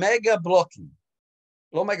 128 מגה בלוקים.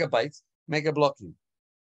 לא מגה בייט, מגה בלוקים.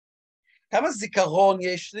 כמה זיכרון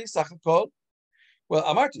יש לי סך הכל?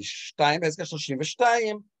 אמרתי, 2 בחזקת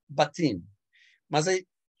 32 בתים. מה זה?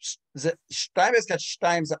 2 בחזקת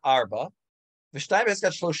 2 זה 4, ו2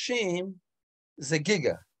 בחזקת 30 זה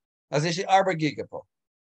גיגה. אז יש לי 4 גיגה פה,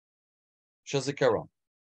 של זיכרון.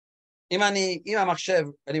 אם המחשב,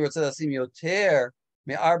 אני רוצה לשים יותר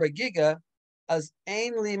מ4 גיגה, אז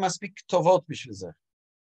אין לי מספיק כתובות בשביל זה.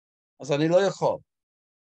 אז אני לא יכול,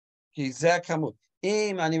 כי זה הכמות.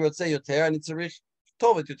 אם אני רוצה יותר, אני צריך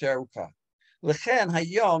כתובת יותר ארוכה. לכן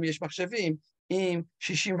היום יש מחשבים עם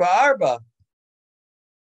 64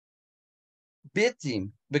 ביטים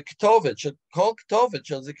בכתובת, כל כתובת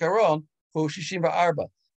של זיכרון הוא 64,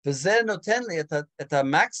 וזה נותן לי את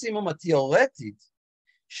המקסימום התיאורטית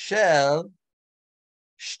של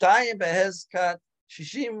 2 בחזקת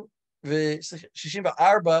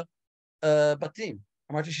 64 בתים.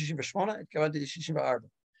 אמרתי 68, התכוונתי ל-64.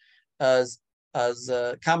 אז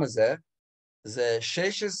כמה זה? זה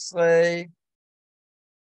 16,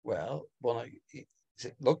 בוא נגיד, זה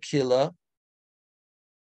לא קילה,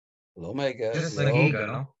 לא מגה, 16 גיגה,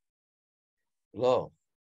 לא?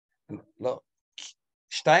 לא.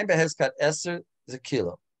 2 בחזקת 10 זה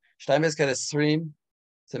קילו, 2 בחזקת 20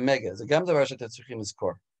 זה מגה, זה גם דבר שאתם צריכים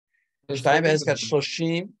לזכור. 2 בחזקת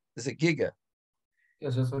 30 זה גיגה.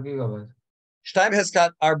 16 גיגה בייט. 2 בחזקת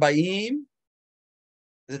 40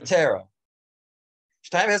 זה טרה.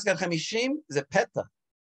 2 בחזקת 50 זה פטה.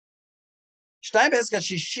 2 בחזקת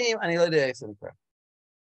 60, אני לא יודע איך זה נקרא.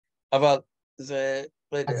 אבל זה,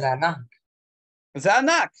 לא יודע. אז זה ענק. זה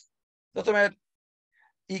ענק. זאת אומרת,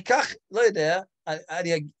 ייקח, לא יודע,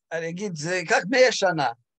 אני אגיד, זה ייקח 100 שנה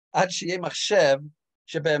עד שיהיה מחשב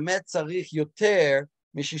שבאמת צריך יותר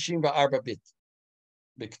מ-64 ביט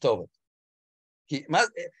בכתובת. כי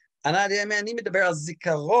אני מדבר על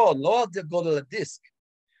זיכרון, לא על גודל הדיסק.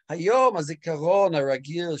 היום הזיכרון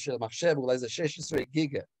הרגיל של המחשב אולי זה 16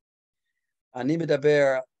 גיגה. אני מדבר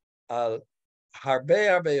על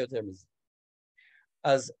הרבה יותר מזה.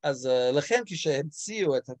 אז לכן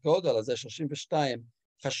כשהמציאו את הגודל הזה 32,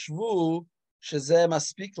 חשבו שזה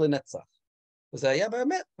מספיק לנצח. וזה היה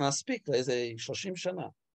באמת מספיק לאיזה 30 שנה,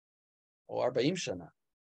 או 40 שנה.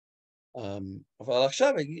 אבל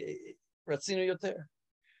עכשיו רצינו יותר.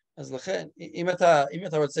 אז לכן, אם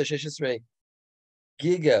אתה רוצה 16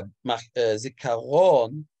 גיגה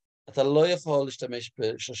זיכרון, אתה לא יכול להשתמש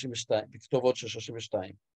בכתובות של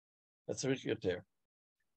 32. אתה צריך יותר.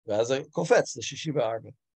 ואז זה קופץ ל-64.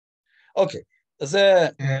 אוקיי, אז זה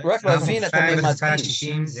רק להבין את הממדים.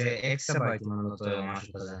 60 זה אקסבייט, אם אני לא טועה, או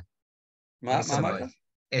משהו כזה. מה אמרת?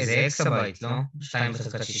 איזה אקסבייט, לא? 2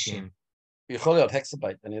 בחזקת 60. יכול להיות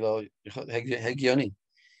הקסבייט, אני לא... הגיוני.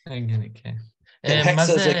 הגיוני, כן. כן, מה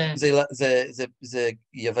הקסה זה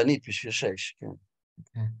יוונית בשביל 6, כן.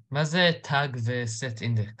 מה זה tag ו-set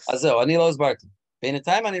index? אז זהו, אני לא הסברתי.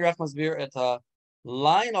 בינתיים אני רק מסביר את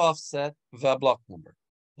ה-line offset וה-block number.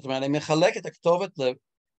 זאת אומרת, אני מחלק את הכתובת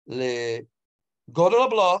לגודל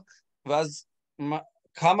הבלוק, ואז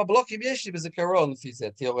כמה בלוקים יש לי בזיכרון לפי זה,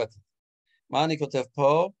 תיאורטית. מה אני כותב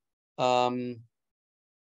פה?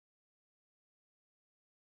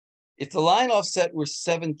 If the line offset were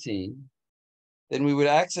 17, then we would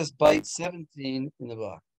access byte 17 in the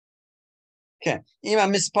block. כן, אם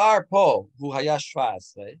המספר פה הוא היה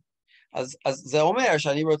 17, אז זה אומר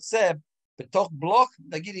שאני רוצה בתוך בלוק,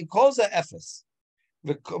 נגיד אם כל זה 0,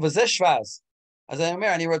 וזה 17, אז אני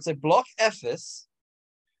אומר, אני רוצה בלוק 0,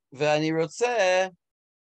 ואני רוצה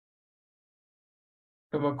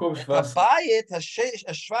במקום את 17. הבית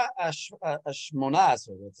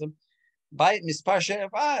ה-18 בעצם, בית מספר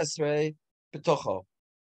 17 בתוכו.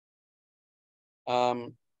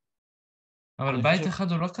 אבל בית אחד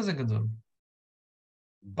הוא לא כזה גדול.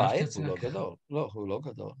 בית הוא לא גדול. לא, הוא לא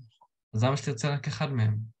גדול. אז למה שתרצה רק אחד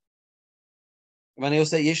מהם? ואני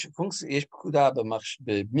עושה, יש פקודה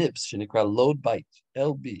במיפס שנקרא load byte,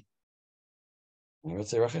 LB. אני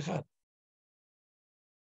רוצה רק אחד.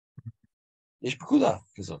 יש פקודה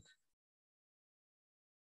כזאת.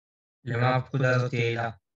 למה הפקודה הזאת יעילה?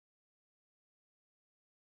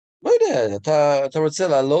 לא יודע, אתה רוצה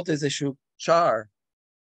להעלות איזשהו char,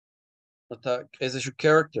 איזשהו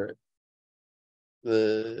character,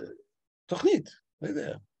 תוכנית, לא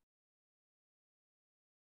יודע.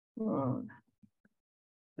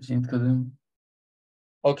 שנתקדם.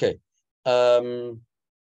 אוקיי.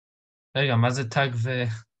 רגע, מה זה tag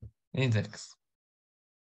ו-index?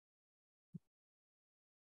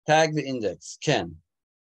 tag ואינדקס, כן.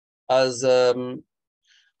 אז,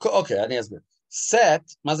 אוקיי, אני אסביר.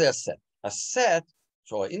 set, מה זה הסט? הסט,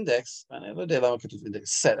 או האינדקס, אני לא יודע למה כתוב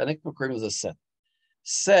אינדקס, set, אני קוראים לזה set.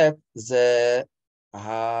 set זה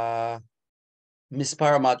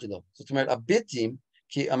המספר המודולו. זאת אומרת, הביטים,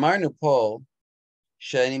 כי אמרנו פה,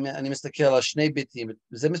 שאני מסתכל על 2 ביטים,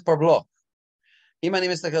 זה מספר בלוק. אם אני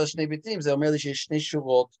מסתכל על 2 ביטים, זה אומר לי שיש 2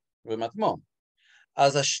 שורות במטמון.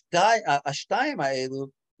 אז השתיים האלו,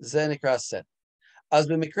 זה נקרא הסט. אז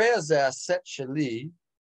במקרה הזה, הסט שלי,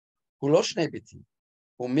 הוא לא 2 ביטים,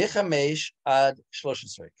 הוא מ-5 עד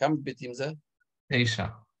 13. כמה ביטים זה? 9.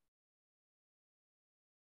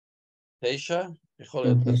 9? יכול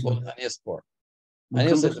להיות, אני אספור.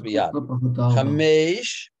 אני עושה את זה ביד.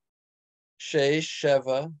 5, 6,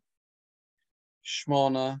 7,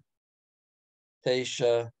 8, 9,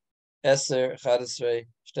 10, 11,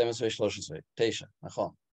 12, 13, 9,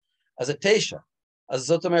 נכון. אז זה 9. אז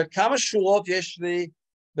זאת אומרת, כמה שורות יש לי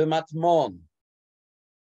במטמון?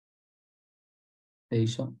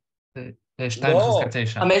 9. 2 בחזקת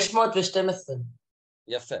 9. 512.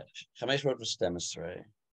 יפה, 512.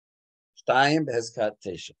 2 בחזקת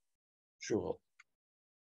 9 שורות.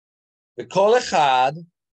 וכל אחד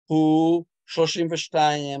הוא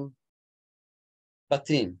 32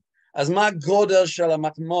 בתים. אז מה הגודל של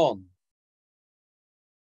המטמון?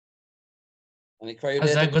 אני כבר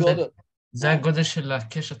יודע את הגודל. זה הגודל של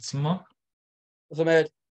הקש עצמו? זאת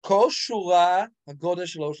אומרת, כל שורה, הגודל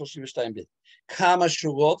שלו הוא 32 ביט. כמה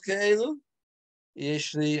שורות כאלו?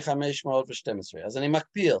 יש לי 512. אז אני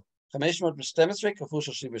מקפיל 512 כפול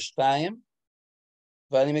 32,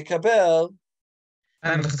 ואני מקבל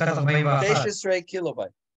 2 בחזקת 41. 16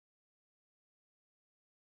 קילובייט.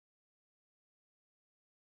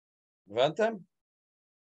 הבנתם?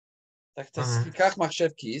 תיקח מחשב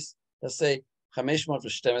כיס, תעשה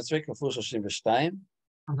 512 כפול 32,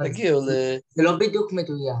 תגיעו ל... זה לא בדיוק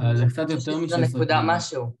מדויק. זה קצת יותר מ-16 נקודה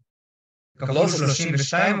משהו. כפול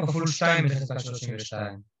 32 או כפול 2 בחזקת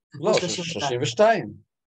 32? לא, 32.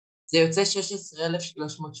 זה יוצא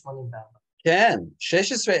 16,384. כן,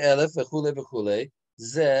 16,000 וכולי וכולי,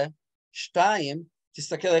 זה 2,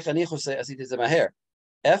 תסתכל איך אני עשיתי את זה מהר,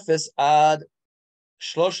 0 עד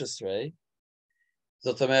 13,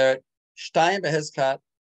 זאת אומרת, 2 בחזקת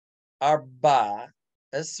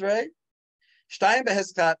 14, 2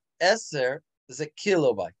 בחזקת 10 זה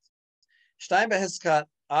קילובייט, 2 בחזקת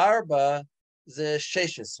 4 זה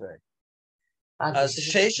 16, אז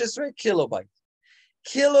 16 קילובייט.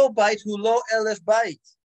 קילובייט הוא לא 1,000 בייט.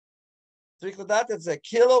 צריך לדעת את זה,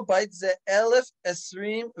 קילובייט זה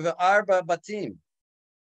 1,024 בתים.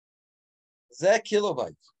 זה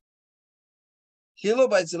קילובייט.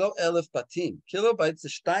 קילובייט זה לא 1,000 בתים, קילובייט זה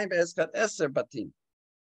 2 בחזקת 10 בתים.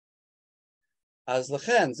 אז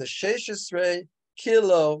לכן זה 16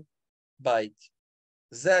 קילובייט.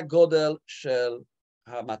 זה הגודל של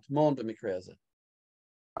המטמון במקרה הזה.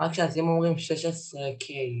 רק שאז אם אומרים 16K,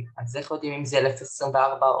 אז איך יודעים אם זה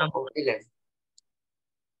 1024 או 1000?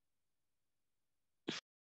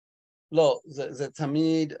 לא, זה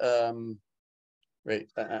תמיד,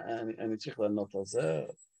 אני צריך לענות על זה,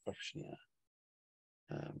 רק שנייה.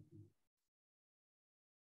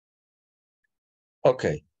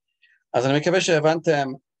 אוקיי, אז אני מקווה שהבנתם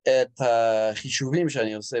את החישובים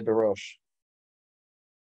שאני עושה בראש.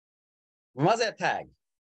 ומה זה הטאג?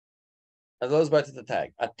 אז לא הסברתי את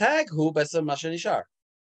הטאג. הטאג הוא בעצם מה שנשאר.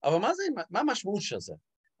 אבל מה המשמעות של זה?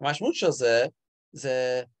 המשמעות של זה,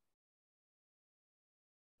 זה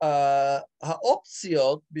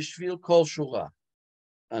האופציות בשביל כל שורה.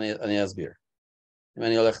 אני אסביר. אם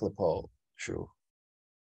אני הולך לפה שוב.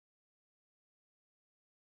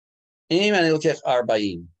 אם אני לוקח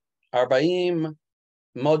 40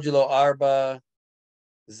 מודולו 4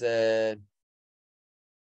 זה,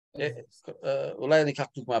 אולי אני אקח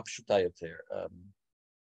דוגמה פשוטה יותר.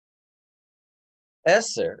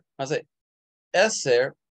 10, מה זה? 10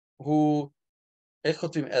 הוא, איך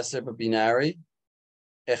כותבים 10 בבינארי?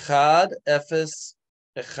 1, 0,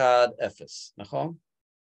 1, 0, נכון?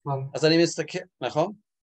 אז אני מסתכל, נכון?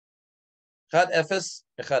 1, 0,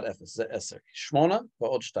 1, 0, זה 10. 8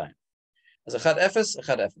 ועוד 2. אז 1, 0,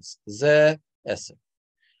 1, 0, זה 10.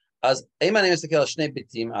 אז אם אני מסתכל על שני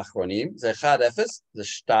ביטים האחרונים, זה 1, 0, זה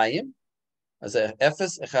 2, אז זה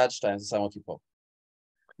 0, 1, 2, זה שם אותי פה.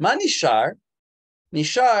 מה נשאר?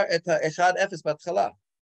 נשאר את ה-1, 0 בהתחלה,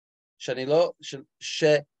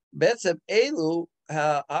 שבעצם אלו,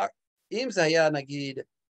 אם זה היה נגיד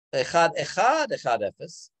 1, 1, 1,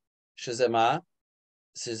 0, שזה מה?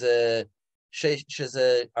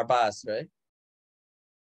 שזה 14,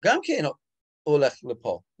 גם כן הולך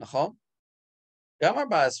לפה, נכון? גם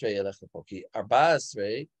 14 ילך לפה, כי 14,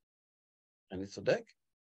 אני צודק?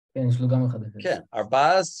 כן, יש לו גם 1-0. כן,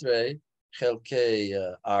 14 חלקי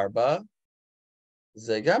 4,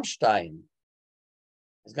 זה גם 2.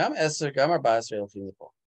 אז גם 10, גם 14 הולכים לפה.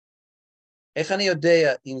 איך אני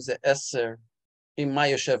יודע אם זה 10, אם מה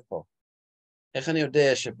יושב פה? איך אני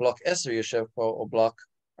יודע שבלוק 10 יושב פה או בלוק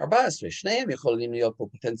 14? שניהם יכולים להיות פה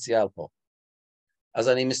פוטנציאל פה. אז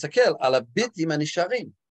אני מסתכל על הביטים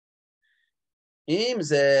הנשארים.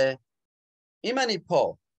 אם אני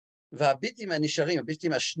פה, והביטים הנשארים,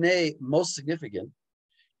 הביטים השני most significant,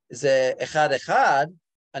 זה 1, 1,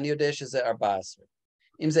 אני יודע שזה 14.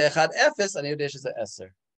 אם זה 1, 0, אני יודע שזה 10.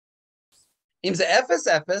 אם זה 0,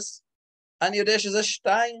 0, אני יודע שזה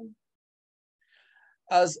 2.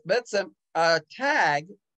 אז בעצם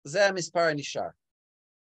הטאג זה המספר הנשאר.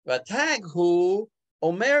 והטאג הוא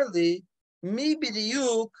אומר לי מי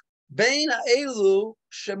בדיוק בין האלו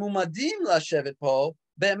שמומדים לשבת פה,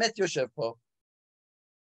 באמת יושב פה.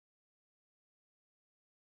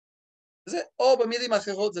 זה, או במילים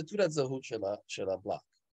אחרות, זה תעודת זהות של הבלוק.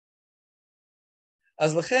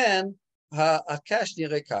 אז לכן, הקאש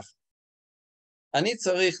נראה כך. אני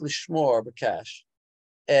צריך לשמור בקאש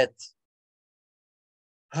את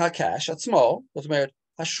הקאש עצמו, זאת אומרת,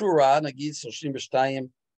 השורה, נגיד 32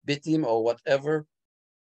 ביטים או whatever,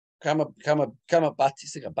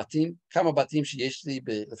 כמה בתים שיש לי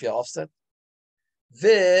לפי האופסט,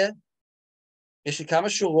 ויש לי כמה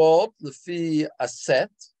שורות לפי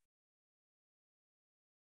הסט,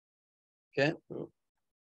 כן?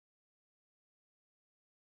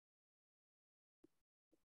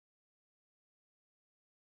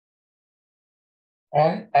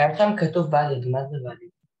 היה לכם כתוב ואליד, מה זה ואליד?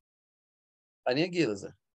 אני אגיד לזה.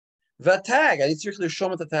 והטאג, אני צריך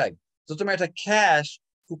לרשום את הטאג. זאת אומרת, הקאש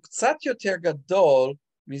הוא קצת יותר גדול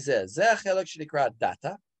מזה. זה החלק שנקרא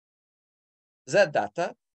דאטה, זה הדאטה,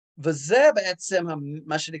 וזה בעצם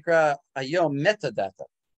מה שנקרא היום מטה-דאטה.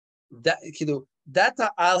 כאילו, דאטה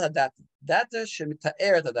על הדאטה, דאטה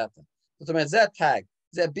שמתאר את הדאטה. זאת אומרת, זה הטאג,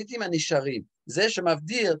 זה הביטים הנשארים, זה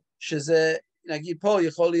שמבדיל שזה, נגיד פה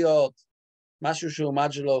יכול להיות משהו שהוא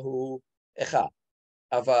מג'לו הוא 1,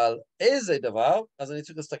 אבל איזה דבר, אז אני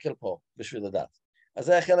צריך להסתכל פה בשביל לדעת. אז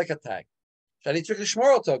זה החלק הטאג, שאני צריך לשמור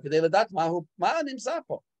אותו כדי לדעת מה נמצא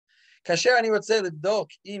פה. כאשר אני רוצה לבדוק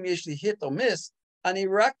אם יש לי hit או miss,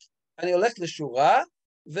 אני הולך לשורה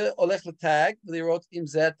והולך לטאג ולראות אם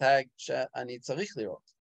זה הטאג שאני צריך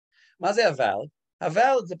לראות. מה זה הוואל?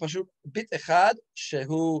 הוואל זה פשוט ביט אחד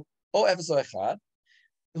שהוא או 0 או 1,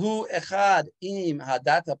 הוא 1 אם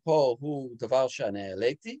הדאטה פה הוא דבר שאני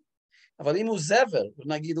העליתי, אבל אם הוא זבל,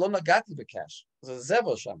 נגיד לא נגעתי בקאש, זה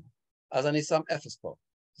זבל שם, אז אני שם 0 פה.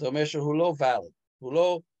 זה אומר שהוא לא valid, הוא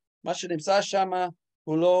לא, מה שנמצא שם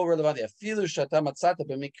הוא לא רלוונטי, אפילו שאתה מצאת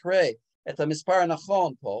במקרה את המספר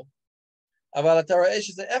הנכון פה, אבל אתה רואה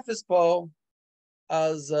שזה 0 פה,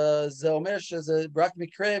 אז זה אומר שזה רק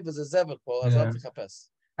מקרה וזה זבל פה, אז אל תחפש.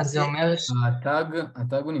 אז זה אומר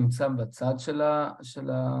הטאג הוא נמצא בצד של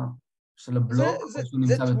הבלוק, או שהוא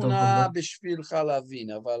נמצא בתוך הבלוק? זה תמונה בשבילך להבין,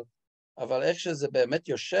 אבל איך שזה באמת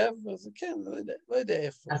יושב, אז כן, לא יודע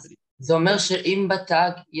איפה. זה אומר שאם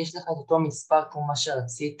בטאג יש לך את אותו מספר כמו מה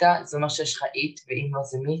שרצית, זה אומר שיש לך אית, ואם לא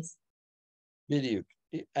זה מיץ? בדיוק.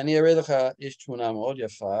 אני אראה לך, יש תמונה מאוד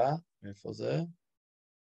יפה, איפה זה?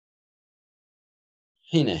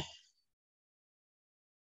 הנה.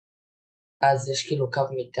 אז יש כאילו קו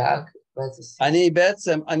מטאג, אני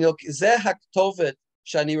בעצם, זה הכתובת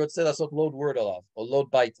שאני רוצה לעשות load word עליו, או load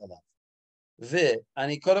byte עליו.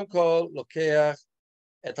 ואני קודם כל לוקח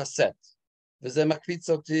את הסט, וזה מקפיץ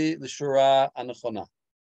אותי לשורה הנכונה,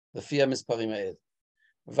 לפי המספרים האלה.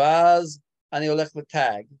 ואז אני הולך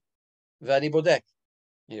לטאג, ואני בודק.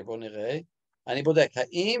 בואו נראה. אני בודק,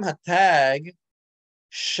 האם הטאג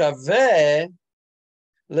שווה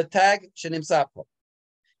לטאג שנמצא פה?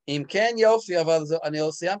 אם כן, יופי, אבל אני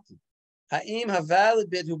לא סיימתי. האם ה-valid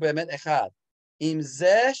bit הוא באמת 1? אם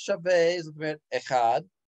זה שווה, זאת אומרת 1,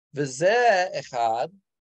 וזה 1,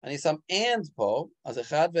 אני שם and פה, אז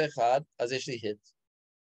 1 ו1, אז יש לי hit.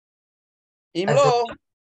 אם לא,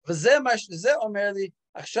 וזה אומר לי,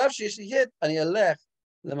 עכשיו שיש לי hit, אני אלך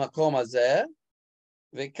למקום הזה,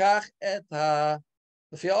 ויקח את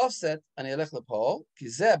לפי האופסט, אני אלך לפה, כי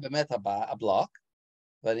זה באמת הבלוק,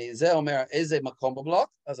 וזה אומר איזה מקום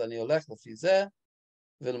בבלוק, אז אני הולך לפי זה,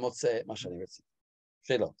 ולמוצא מה שאני רוצה.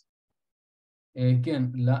 שאלות. כן,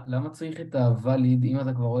 למה צריך את ה-valid אם אתה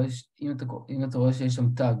כבר רואה, אם אתה רואה שיש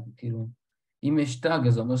שם טאג, כאילו, אם יש טאג,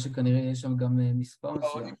 אז זה אומר שכנראה יש שם גם מספר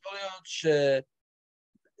מסוים. יכול להיות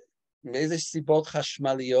מאיזה סיבות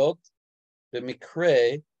חשמליות, במקרה,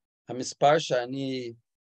 המספר שאני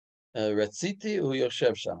רציתי, הוא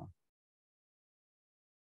יושב שם.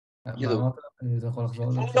 מה אמרת? אתה יכול לחזור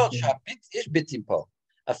על זה? יכול להיות שיש ביטים פה.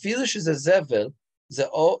 אפילו שזה זבל,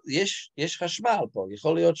 יש חשמל פה.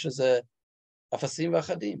 יכול להיות שזה אפסים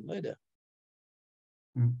ואחדים, לא יודע.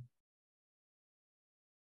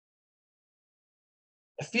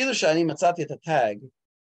 אפילו שאני מצאתי את הטאג,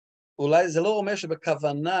 אולי זה לא אומר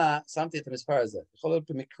שבכוונה שמתי את המספר הזה. יכול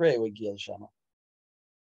להיות במקרה הוא הגיע לשם.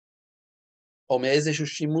 או מאיזשהו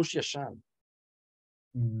שימוש ישן.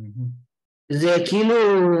 זה כאילו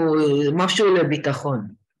משהו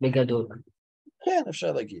לביטחון, בגדול. כן,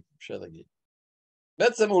 אפשר להגיד.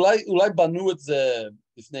 בעצם אולי בנו את זה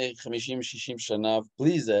לפני 50-60 שנה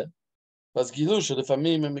בלי זה, ואז גילו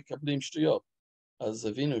שלפעמים הם מקבלים שטויות, אז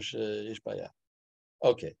הבינו שיש בעיה.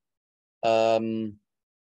 אוקיי.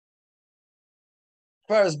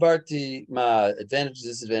 כבר הסברתי מה advantages,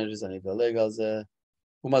 disadvantages, אני אדלג על זה.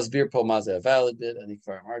 הוא מסביר פה מה זה ה-valid bit, אני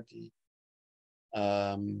כבר אמרתי.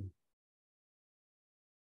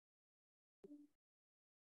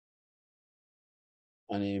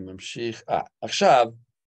 אני ממשיך. עכשיו,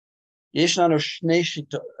 יש לנו שני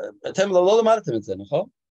שיטות, אתם לא למדתם את זה, נכון?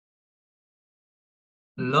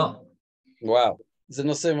 לא. וואו, זה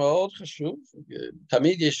נושא מאוד חשוב,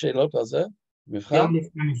 תמיד יש שאלות על זה, מבחן. יום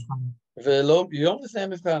לפני מבחן. ויום לפני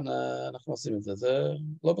המבחן אנחנו עושים את זה, זה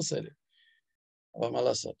לא בסדר. אבל מה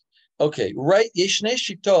לעשות? אוקיי, יש שני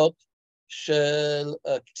שיטות של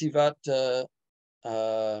כתיבת,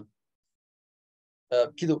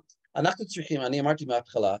 כאילו, אנחנו צריכים, אני אמרתי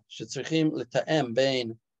מההתחלה, שצריכים לתאם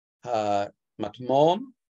בין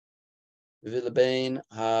המטמון ולבין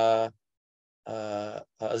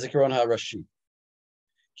הזכרון הראשי.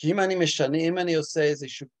 כי אם אני משנה, אם אני עושה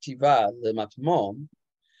איזושהי כתיבה למטמון,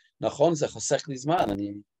 נכון, זה חוסך לי זמן,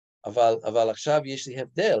 אבל עכשיו יש לי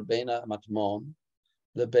הבדל בין המטמון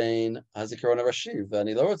לבין הזכרון הראשי,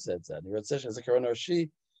 ואני לא רוצה את זה, אני רוצה שהזכרון הראשי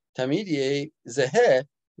תמיד יהיה זהה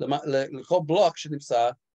לכל בלוק שנמצא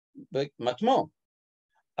במטמון.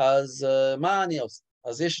 אז מה אני עושה?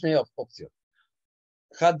 אז יש שני אופציות.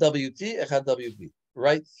 אחד WT, אחד WB.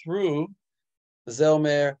 Right through, זה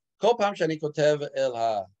אומר, כל פעם שאני כותב אל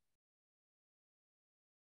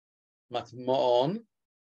המטמון,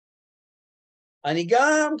 אני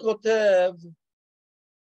גם כותב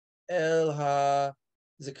אל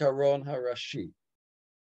הזכרון הראשי.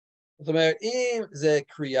 זאת אומרת, אם זה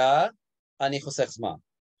קריאה, אני חוסך זמן,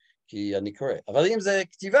 כי אני קורא. אבל אם זה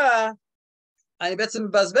כתיבה, אני בעצם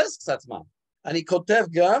מבזבז קצת זמן. אני כותב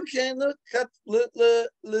גם כן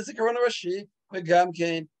לזכרון הראשי, וגם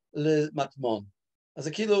כן למטמון. אז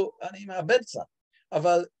זה כאילו, אני מאבד קצת.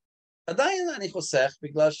 אבל עדיין אני חוסך,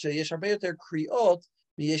 בגלל שיש הרבה יותר קריאות,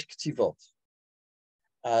 ויש כתיבות.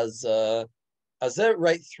 אז זה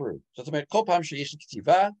right through. זאת אומרת, כל פעם שיש לי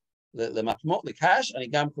כתיבה, למטמון, לקש, אני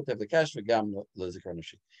גם כותב לקש וגם לזכרון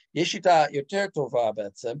הראשי. יש שיטה יותר טובה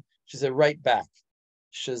בעצם, שזה right back.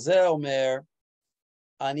 שזה אומר,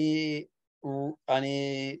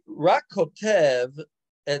 אני רק כותב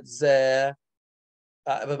את זה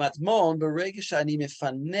במטמון ברגע שאני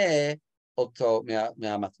מפנה אותו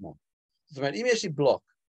מהמטמון. זאת אומרת, אם יש לי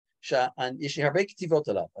בלוק, שיש לי הרבה כתיבות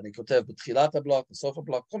עליו, אני כותב בתחילת הבלוק, בסוף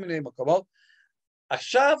הבלוק, כל מיני מקומות,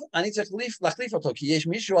 עכשיו אני צריך להחליף אותו, כי יש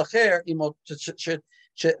מישהו אחר,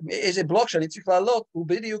 איזה בלוק שאני צריך לעלות, הוא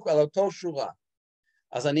בדיוק על אותו שורה.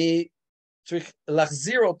 אז אני צריך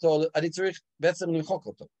להחזיר אותו, אני צריך בעצם למחוק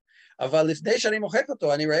אותו. אבל לפני שאני מוחק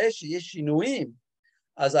אותו, אני רואה שיש שינויים,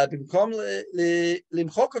 אז במקום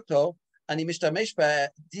למחוק אותו, אני משתמש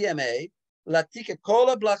ב-DMA, להעתיק את כל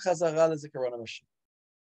הבלוק חזרה לזיכרון המשי.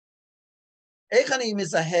 איך אני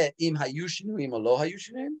מזהה אם היו שינויים או לא היו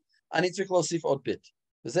שינויים? אני צריך להוסיף עוד ביט,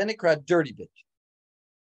 וזה נקרא dirty bit.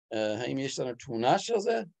 האם יש לנו תמונה של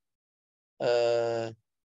זה?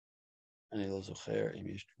 אני לא זוכר אם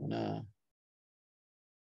יש תמונה.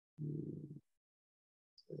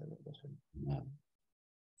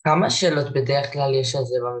 כמה שאלות בדרך כלל יש על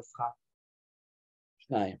זה במבחן?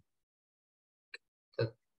 2.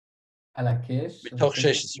 על הקש? מתוך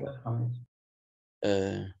 16.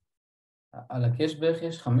 על הקש בערך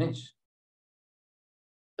יש 5.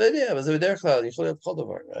 לא יודע, אבל זה בדרך כלל, יכול להיות כל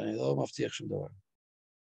דבר, אני לא מבטיח שום דבר.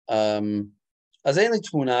 אז אין לי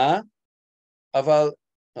תמונה, אבל,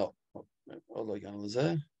 עוד לא הגענו לזה.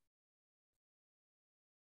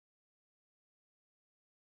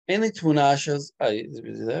 אין לי תמונה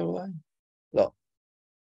זה אולי? לא.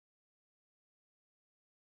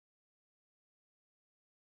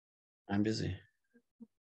 I'm busy.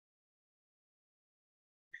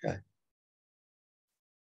 Okay.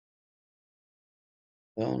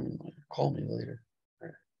 Don't call me later.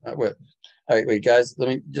 All right, wait, guys, let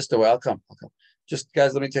me just, I'll come. Just,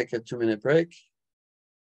 guys, let me take a 2-minute break.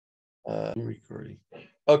 I'm recording.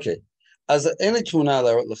 Okay, אז אין לי תמונה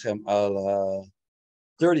להראות לכם על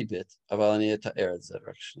dirty bit, אבל אני אתאר את זה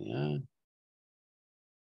רק שנייה.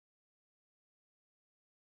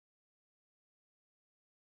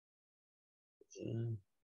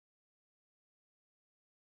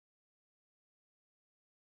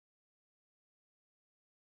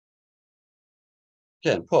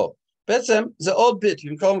 כן, פה. בעצם זה עוד ביט,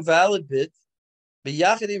 במקום valid bit,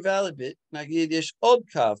 ביחד עם valid bit, נגיד יש עוד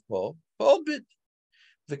קו פה, ועוד ביט.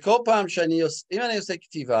 וכל פעם אם אני עושה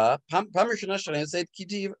כתיבה, פעם ראשונה שאני עושה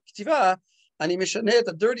כתיבה, אני משנה את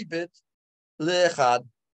ה-dirty bit ל-1.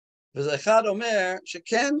 וזה 1 אומר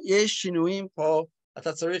שכן יש שינויים פה,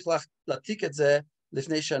 אתה צריך להעתיק את זה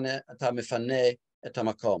לפני שאתה מפנה את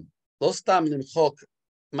המקום. לא סתם למחוק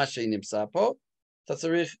מה שנמצא פה, אתה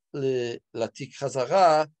צריך להעתיק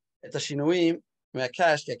חזרה את השינויים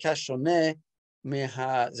מהקש, כי הקש שונה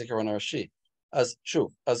מהזיכרון הראשי. אז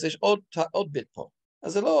שוב, אז יש עוד ביט פה.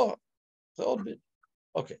 אז זה עוד ביט.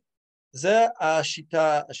 אוקיי. זה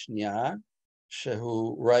השיטה השנייה,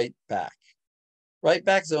 שהוא write back. write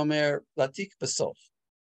back זה אומר להעתיק בסוף.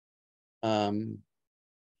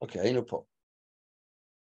 אוקיי, היינו פה.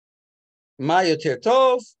 מה יותר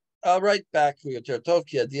טוב? write back הוא יותר טוב,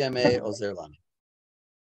 כי ה-DMA עוזר לנו.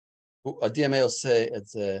 ה-DMA עושה את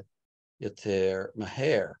זה יותר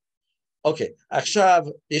מהר. אוקיי, עכשיו,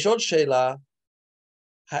 יש עוד שאלה,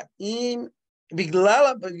 האם,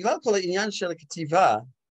 בגלל כל העניין של הכתיבה,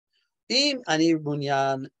 אם אני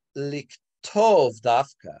מעוניין לכתוב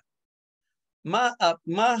דווקא,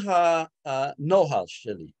 מה הנוהל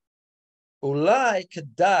שלי? אולי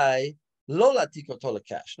כדאי לא להעתיק אותו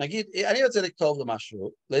לקש. נגיד, אני רוצה לכתוב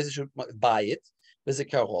למשהו, לאיזשהו בית,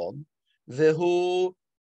 בזכרון, והוא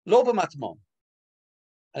לא במטמון.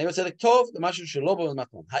 אני רוצה לכתוב למשהו שלא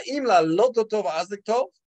במטמון. האם להעלות אותו ואז לכתוב?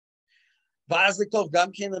 ואז לכתוב גם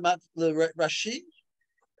כן לראשי?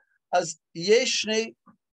 אז יש שני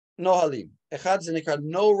נוהלים. אחד זה נקרא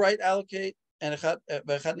no right allocate,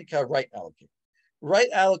 ואחד נקרא right allocate.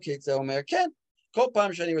 right allocate זה אומר, כן, כל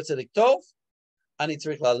פעם שאני רוצה לכתוב, אני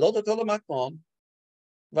צריך להעלות אותו למטמון,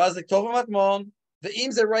 ואז לכתוב במטמון, ואם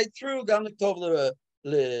זה right through, גם לכתוב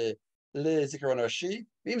לזיכרון ראשי,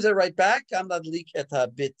 ואם זה right back, גם להדליק את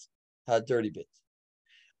הביט, ה-dirty bit.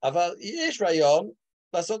 אבל יש רעיון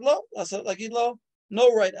להגיד לו, no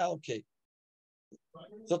right allocate.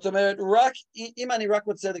 זאת אומרת, אם אני רק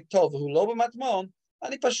רוצה לכתוב והוא לא במטמון,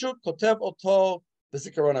 אני פשוט כותב אותו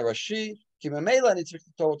בזיכרון הראשי, כי ממילא אני צריך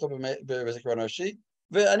לכתוב אותו בזיכרון הראשי,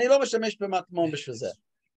 ואני לא משתמש במטמון בשביל זה.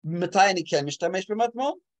 מתי אני כן משתמש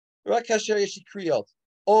במטמון? רק כאשר יש לי קריאות,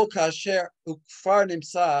 או כאשר הוא כבר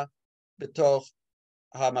נמצא בתוך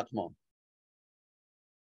המטמון.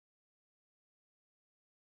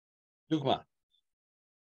 דוגמה.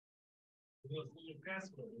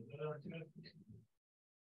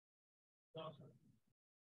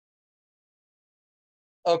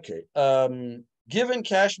 Okay. Given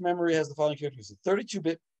cache memory has the following characteristics: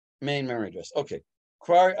 32-bit main memory address. Okay.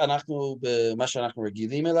 כבר אנחנו במה שאנחנו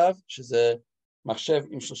רגילים אליו, שזה מחשב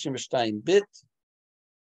עם 32 ביט,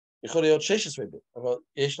 יכול להיות 16 ביט, אבל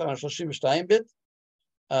יש לנו 32 ביט.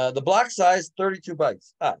 The block size 32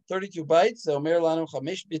 bytes. 32 bytes זה אומר לנו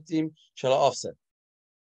 5 ביטים של ה-offset.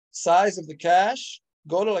 Size of the cache,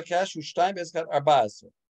 גודל הקאש הוא 2 בחזקת 14.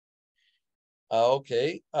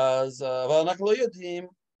 אוקיי, אז אבל אנחנו לא יודעים,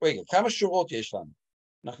 רגע, כמה שורות יש לנו?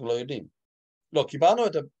 אנחנו לא יודעים. לא, קיבלנו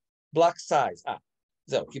את ה-block size.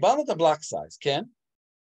 זהו, קיבלנו את ה-block size, כן?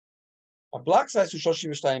 ה-block size הוא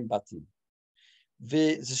 32 בתים.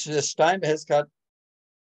 וזה 2 בחזקת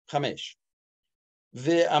 5.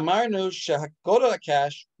 ואמרנו שהגודל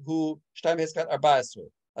הקאש הוא 2 בחזקת 14.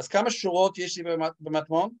 אז כמה שורות יש לי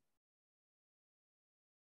במטמון?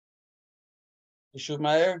 חישוב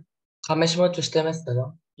מהר? 512, לא?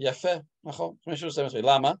 יפה, נכון, 512.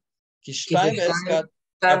 למה? כי 2 בחזקת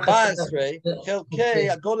 14 חלקי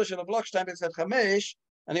הגודל של הבלוק 2 בחזקת 5,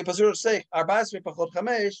 אני פשוט עושה 14 פחות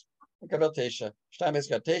 5, מקבל 9. 2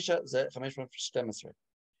 בחזקת 9 זה 512.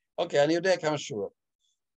 אוקיי, אני יודע כמה שורות.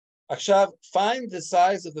 עכשיו, find the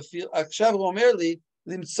size of the field, עכשיו הוא אומר לי,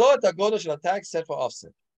 למצוא את הגודל של ה-tag set for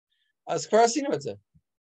offset. אז כבר עשינו את זה.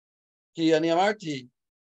 כי אני אמרתי,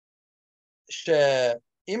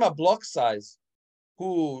 שאם הבלוק סייז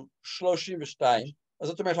הוא 32, אז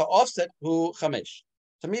זאת אומרת, ה-offset הוא 5.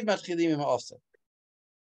 תמיד מתחילים עם ה-offset.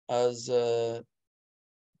 אז...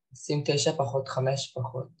 שים 9 פחות 5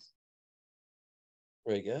 פחות.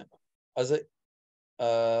 רגע. אז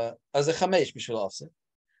זה 5 בשביל ה-offset.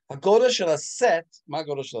 הגודל של הסט, מה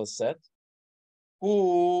הגודל של הסט?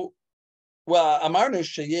 הוא... אמרנו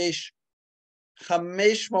שיש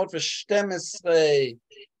 512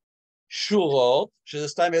 שורות, שזה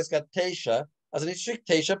 2 בחזקת 9, אז אני צריך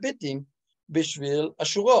 9 ביטים בשביל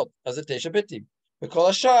השורות, אז זה 9 ביטים. וכל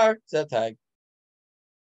השאר זה הטאג.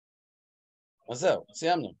 אז זהו,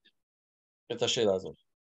 סיימנו את השאלה הזאת.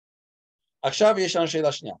 עכשיו יש לנו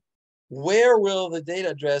שאלה שנייה. Where will the data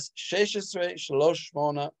address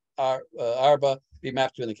 16.384 be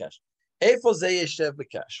mapped to in the cache? איפה זה ישב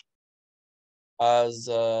בקאש?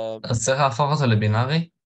 אז צריך להפוך אותו לבינארי?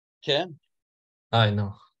 כן. נו.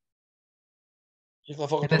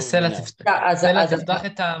 סלע, תפתח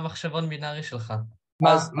את המחשבון בינארי שלך.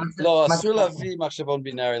 לא, אסור להביא מחשבון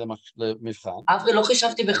בינארי למבחן. אברי, לא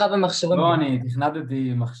חישבתי בך במחשבון לא, בינארי. אני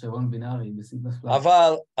תכנתתי מחשבון בינארי בסדרה.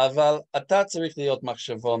 אבל אתה צריך להיות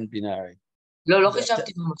מחשבון בינארי. לא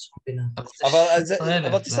חישבתי במחשבון בינארי.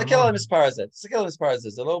 אבל תסתכל על המספר הזה,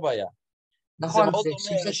 זה לא בעיה. נכון, זה מאוד דומה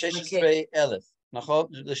ל-16,000, נכון?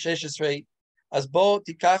 ל-16, אז בוא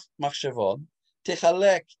תיקח מחשבון,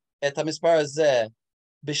 תחלק את המספר הזה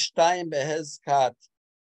ב2 בחזקת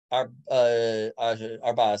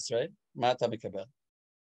 14, מה אתה מקבל?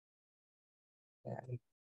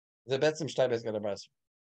 זה בעצם 2 בחזקת 14.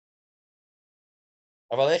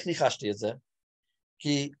 אבל איך ניחשתי את זה?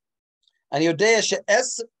 כי אני יודע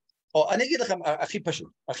או אני אגיד לכם הכי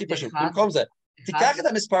פשוט, במקום זה, תיקח את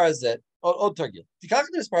המספר הזה, עוד תרגיל, תיקח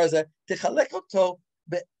את המספר הזה, תחלק אותו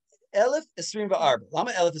ב-1024.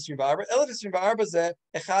 למה 1024? 1024 זה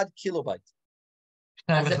 1 קילובייט.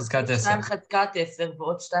 2 בחזקת 10. 2 בחזקת 10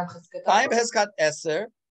 ועוד 2 בחזקת 4. 2 בחזקת 10,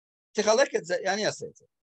 תחלק את זה, אני אעשה את זה.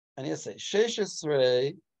 אני אעשה 16,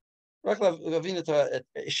 רק להבין את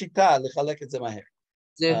השיטה לחלק את זה מהר.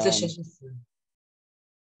 זה יוצא 16.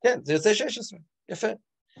 כן, זה יוצא 16, יפה.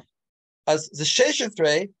 אז זה 16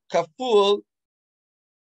 כפול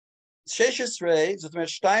 16, זאת אומרת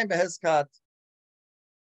 2 בחזקת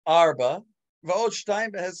 4, ועוד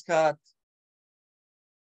 2 בחזקת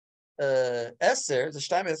 10, זה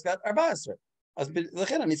 2 בחזקת 14. אז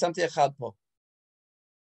לכן אני שמתי 1 פה.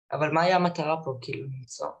 אבל מה היה המטרה פה? כאילו,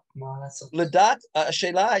 מה לעשות? לדעת,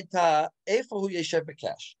 השאלה הייתה, איפה הוא ישב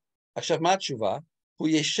בקאש? עכשיו, מה התשובה? הוא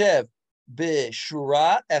ישב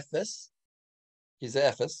בשורה 0, כי זה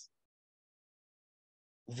 0,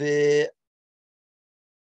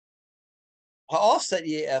 והאופסט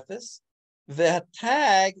יהיה 0,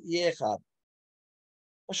 והטאג יהיה 1.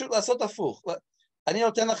 פשוט לעשות הפוך. אני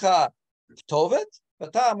נותן לך כתובת,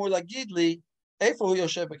 ואתה אמור להגיד לי איפה הוא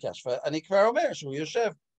יושב בקאש, ואני כבר אומר שהוא יושב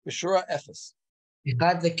בשורה 0.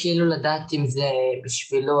 1 זה כאילו לדעת אם זה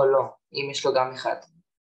בשבילו או לא, אם יש לו גם 1,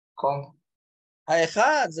 נכון?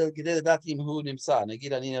 האחד זה כדי לדעת אם הוא נמצא,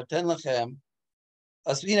 נגיד אני נותן לכם,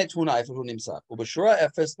 אז הנה תמונה איפה הוא נמצא, הוא בשורה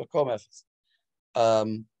 0 במקום 0.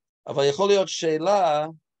 אבל יכול להיות שאלה,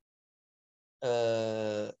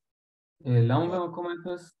 למה במקום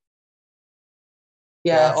 0?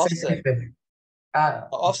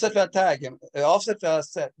 האופסט והטאג, האופסט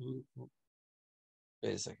והסט,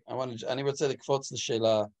 basic. אני רוצה לקפוץ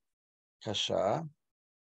לשאלה קשה.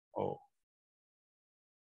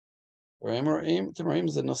 אתם רואים,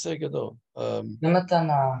 זה נושא גדול. יונתן,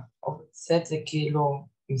 האופסט זה כאילו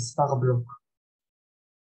מספר הבלוק.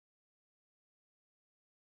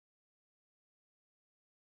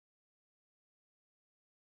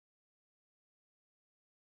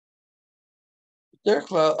 בדרך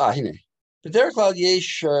כלל, הנה. בדרך כלל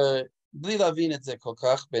יש, בלי להבין את זה כל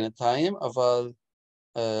כך בינתיים, אבל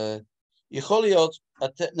יכול להיות,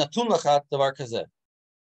 נתון לך דבר כזה.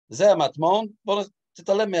 זה המטמון, בואו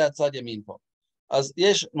תתעלם מהצד ימין פה. אז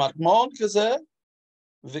יש מטמון כזה,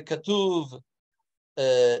 וכתוב,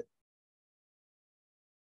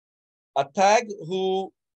 הטאג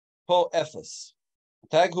הוא פה 0,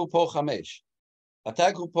 הטאג הוא פה 5,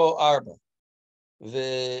 הטאג הוא פה 4,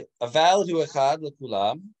 והוואליד הוא 1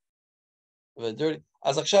 לכולם,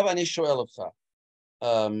 אז עכשיו אני שואל אותך,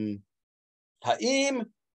 האם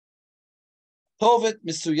כתובת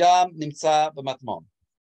מסוים נמצא במטמון?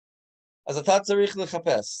 אז אתה צריך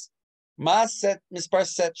לחפש, מה מספר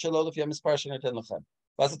סט שלו לפי המספר שאני נותן לכם,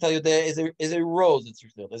 ואז אתה יודע איזה row זה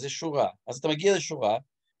צריך להיות, איזה שורה, אז אתה מגיע לשורה,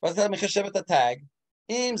 ואז אתה מחשב את הטאג,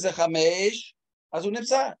 אם זה 5, אז הוא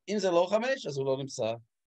נמצא, אם זה לא 5, אז הוא לא נמצא.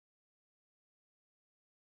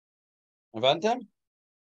 הבנתם?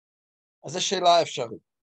 אז זו שאלה אפשרית.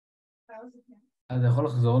 אתה יכול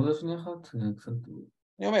לחזור על זה שנייה אחת?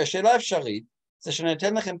 אני אומר, שאלה אפשרית, זה שאני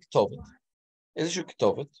אתן לכם כתובת, איזושהי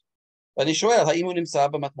כתובת, ואני שואל, האם הוא נמצא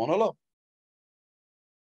במטמון או לא?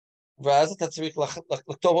 ואז אתה צריך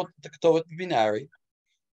לכתוב את הכתובת בינארי,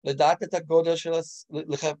 לדעת את הגודל של,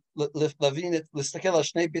 להבין, להסתכל על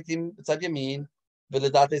שני ביטים בצד ימין,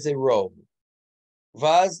 ולדעת איזה row.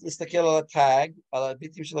 ואז להסתכל על הטאג, על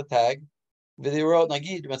הביטים של הטאג, ולראות,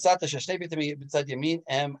 נגיד, מצאת שהשני ביטים בצד ימין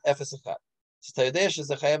הם 0-1. אז אתה יודע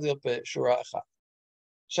שזה חייב להיות בשורה אחת.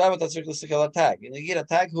 עכשיו אתה צריך להסתכל על הטאג. נגיד,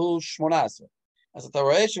 הטאג הוא 18. אז אתה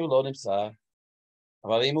רואה שהוא לא נמצא,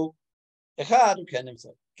 אבל אם הוא 1, הוא כן נמצא.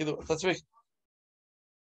 כאילו, אתה צריך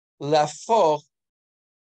להפוך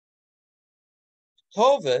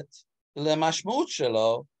כתובת למשמעות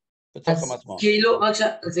שלו בתוך המטמון. אז כאילו, רק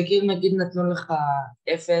זה כאילו נגיד נתנו לך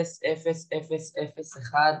 0, 0, 0, 0,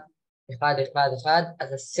 1, 1, 1, 1,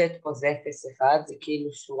 אז הסט פה זה 0, 1, זה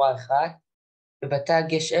כאילו שורה 1,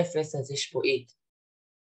 ובטאג יש 0, אז יש פה אית.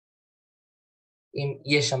 אם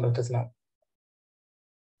יש שם באותו זמן.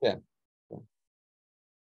 כן.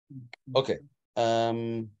 אוקיי.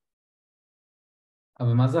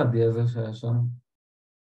 אבל מה זה הדי הזה שהיה שם?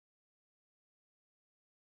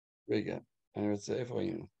 רגע, אני רוצה, איפה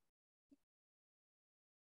היינו?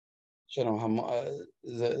 שלום,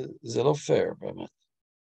 זה לא פייר באמת.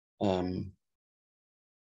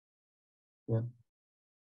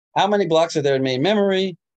 How many blocks are there in main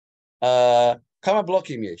memory? כמה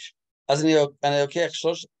בלוקים יש? אז אני לוקח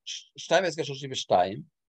 232,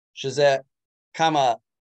 שזה כמה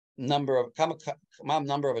number of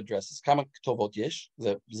addresses, כמה כתובות יש,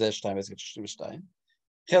 זה 232,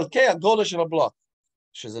 חלקי הגודל של הבלוק,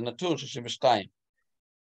 שזה נתון 32,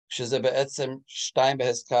 שזה בעצם 2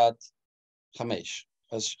 בחזקת 5,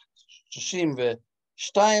 אז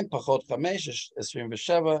 62 פחות 5,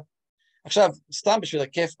 27, עכשיו, סתם בשביל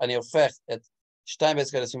הכיף, אני הופך את 2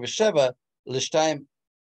 בחזקת 27 ל-2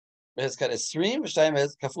 בחזקת 20, ו-2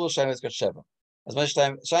 כפול 2 בחזקת 7. אז מה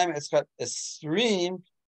 2 בחזקת 20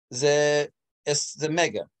 זה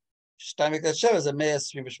מגה. 2 בחזקת 7 זה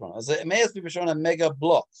 128. אז זה 128 מגה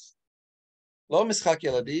בלוקס. לא משחק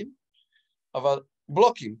ילדים, אבל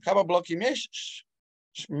בלוקים. כמה בלוקים יש?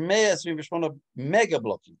 128 מגה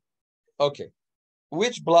בלוקים. אוקיי.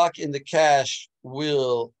 Which block in the cache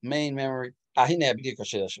will main memory... הנה בדיוק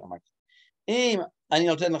השאלה שאמרתי. אם אני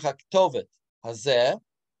נותן לך כתובת הזה,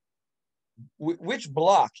 which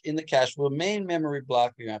block in the cache will main memory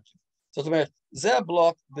block be mapped to? זאת אומרת, זה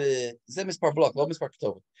הבלוק, זה מספר בלוק, לא מספר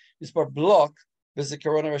כתובת. מספר בלוק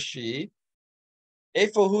בזיכרון הראשי,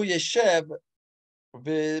 איפה הוא ישב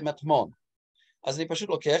במטמון. אז אני פשוט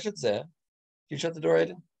לוקח את זה, can you shut the door,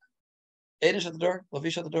 Aiden? Aiden, shut the door?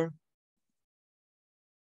 Lavi, shut the door?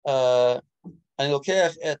 אני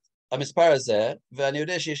לוקח את המספר הזה, ואני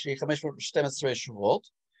יודע שיש לי 512 שורות,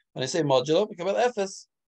 ואני אעשה מודולו, מקבל 0,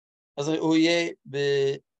 אז הוא יהיה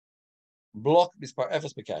בבלוק מספר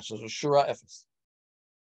 0 בקאש, אז הוא שורה 0.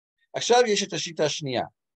 עכשיו יש את השיטה השנייה,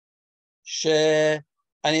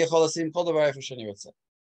 שאני יכול לשים כל דבר איפה שאני רוצה.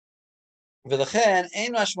 ולכן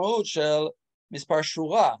אין משמעות של מספר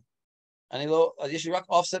שורה, אז יש לי רק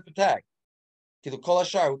offset בטאג, כאילו כל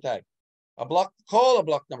השאר הוא טאג. כל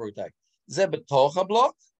הבלוק נאמבר הוא טאג. זה בתוך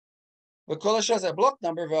הבלוק, וכל השאר זה הבלוק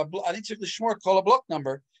נאמבר, ואני צריך לשמור את כל הבלוק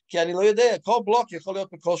נאמבר, כי אני לא יודע, כל בלוק יכול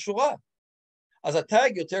להיות בכל שורה. אז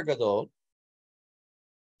הטאג יותר גדול,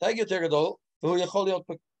 והוא יכול להיות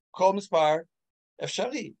בכל מספר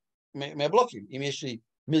אפשרי מהבלוקים. אם יש לי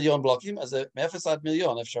 1,000,000 בלוקים, אז זה מ-0 עד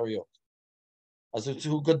 1,000,000 אפשריות. אז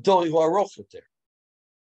הוא גדול, הוא ארוך יותר.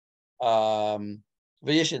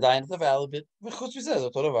 ויש עדיין את הוואליביט, וחוץ מזה זה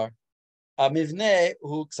אותו דבר. המבנה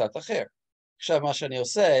הוא קצת אחר. עכשיו מה שאני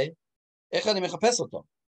עושה, איך אני מחפש אותו?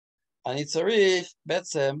 אני צריך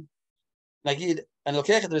בעצם, נגיד, אני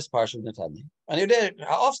לוקח את המספר שהוא נתן לי, אני יודע,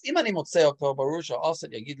 אם אני מוצא אותו, ברור שהאופסט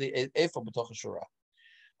יגיד לי איפה בתוך השורה.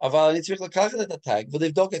 אבל אני צריך לקחת את הטאג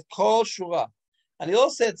ולבדוק את כל שורה. אני לא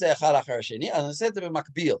עושה את זה אחד אחר השני, אני עושה את זה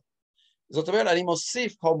במקביל. זאת אומרת, אני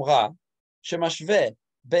מוסיף חומרה שמשווה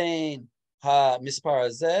בין המספר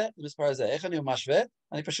הזה למספר הזה. איך אני משווה?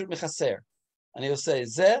 אני פשוט מחסר. אני עושה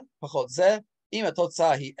זה, פחות זה, אם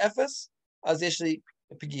התוצאה היא 0, אז יש לי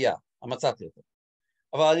פגיעה, מצאתי אותו.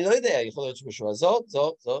 אבל אני לא יודע, יכול להיות שבשורה זאת,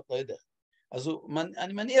 לא יודע. אז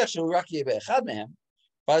אני מניח שהוא רק יהיה באחד מהם,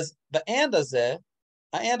 ואז באנד הזה,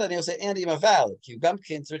 האנד אני עושה אנד עם הוואל, כי הוא גם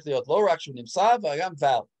כן צריך להיות לא רק שהוא נמצא, אבל גם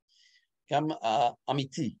וואל, גם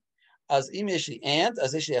אמיתי. אז אם יש לי אנד,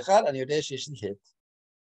 אז יש לי אחד, אני יודע שיש לי היט.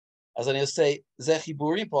 אז אני עושה, זה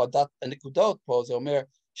חיבורים פה, הנקודות פה, זה אומר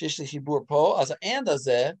שיש לי חיבור פה, אז האנד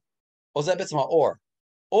הזה, או זה בעצם האור.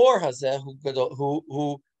 אור הזה הוא גדול,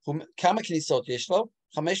 כמה כניסות יש לו?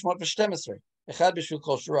 512, אחד בשביל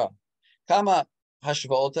כל שורה. כמה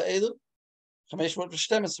השוואות האלו?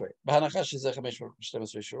 512, בהנחה שזה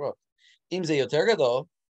 512 שורות. אם זה יותר גדול,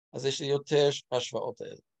 אז יש לי יותר השוואות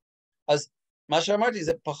האלו. אז מה שאמרתי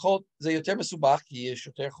זה פחות, זה יותר מסובך, כי יש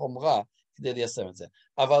יותר חומרה כדי ליישם את זה.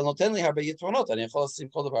 אבל נותן לי הרבה יתרונות, אני יכול לשים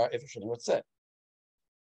כל דבר איפה שאני רוצה.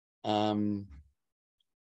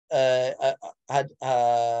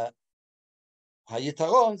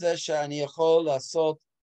 היתרון זה שאני יכול לעשות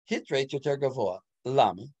hit rate יותר גבוה.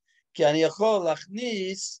 למה? כי אני יכול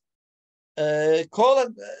להכניס,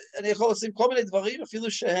 אני יכול לשים כל מיני דברים,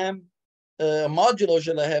 אפילו שהם, המודולו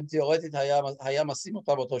שלהם תיאורטית היה משים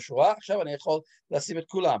אותם באותו שורה, עכשיו אני יכול לשים את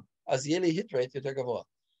כולם, אז יהיה לי hit rate יותר גבוה.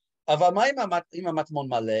 אבל מה אם המטמון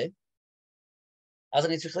מלא? אז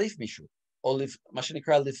אני צריך להעיף מישהו, או מה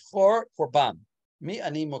שנקרא לבחור קורבן, מי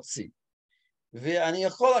אני מוציא. ואני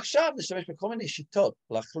יכול עכשיו להשתמש בכל מיני שיטות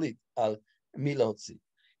להחליט על מי להוציא.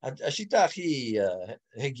 השיטה הכי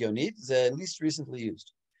הגיונית זה least recently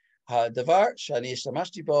used. הדבר שאני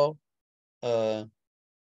השתמשתי בו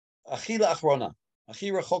הכי לאחרונה,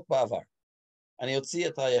 הכי רחוק בעבר. אני אוציא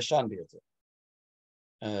את הישן ביותר.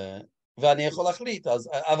 ואני יכול להחליט,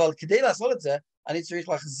 אבל כדי לעשות את זה, אני צריך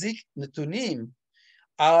להחזיק נתונים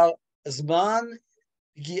על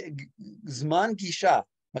זמן גישה,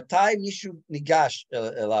 מתי מישהו ניגש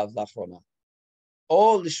אליו לאחרונה,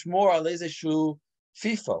 או לשמור על איזשהו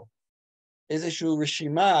פיפו, איזושהי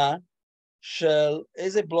רשימה של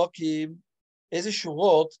איזה בלוקים, איזה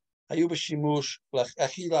שורות היו בשימוש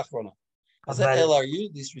הכי לאחרונה. אז זה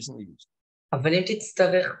LRU, least recently used. אבל אם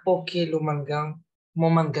תצטרך פה כאילו כמו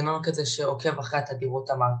מנגנון כזה שעוקב אחרי התדירות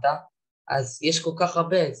אמרת, אז יש כל כך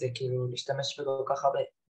הרבה, זה כאילו להשתמש בכל כך הרבה,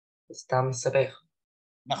 זה סתם מסבך.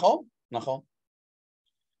 נכון, נכון.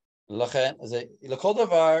 לכן,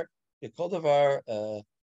 לכל דבר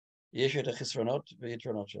יש את החסרונות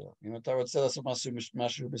ויתרונות שלו. אם אתה רוצה לעשות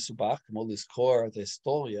משהו מסובך, כמו לזכור את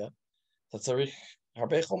ההיסטוריה, אתה צריך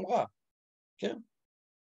הרבה חומרה, כן?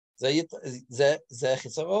 זה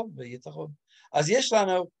חיסרון ויתרון. אז יש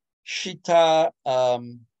לנו שיטה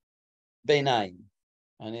ביניים.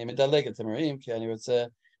 אני מדלג, אתם רואים, כי אני רוצה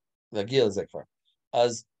להגיע לזה כבר.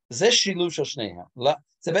 אז זה שילוב של שניהם.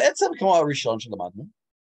 זה בעצם כמו הראשון שלמדנו,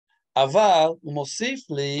 אבל הוא מוסיף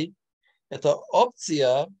לי את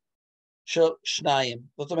האופציה של שניים.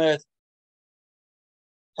 זאת אומרת,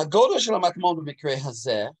 הגודל של המטמון במקרה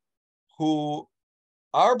הזה הוא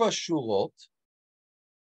 4 שורות,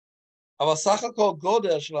 אבל סך הכל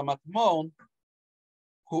גודל של המטמון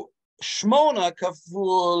הוא 8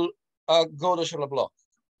 כפול הגודל של הבלוק.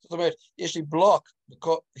 זאת אומרת, יש לי בלוק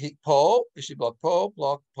פה, יש לי בלוק פה,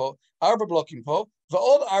 בלוק פה, 4 בלוקים פה,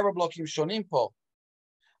 ועוד 4 בלוקים שונים פה.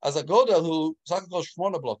 אז הגודל הוא סך הכל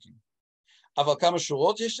 8 בלוקים. אבל כמה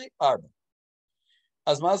שורות יש לי? 4.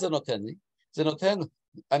 אז מה זה נותן לי? זה נותן,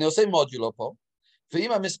 אני עושה מודולו פה,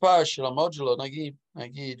 ואם המספר של המודולו,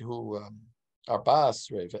 נגיד הוא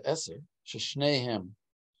 14 ו-10, ששניהם,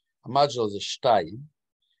 המודולו זה 2,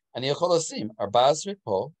 אני יכול לשים 14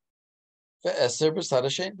 פה, ו10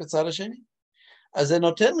 בצד השני. אז זה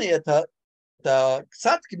נותן לי את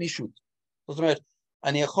קצת גמישות. זאת אומרת,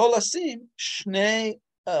 אני יכול לשים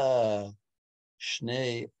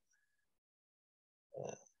שני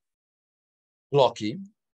בלוקים,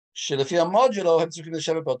 שלפי המודולו הם צריכים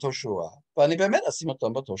לשבת באותו שורה, ואני באמת אשים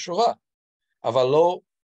אותם באותו שורה, אבל לא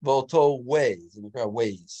באותו way, זה נקרא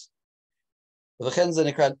ways. ולכן זה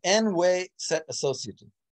נקרא n-way set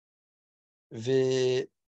associative.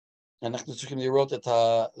 ואנחנו צריכים לראות את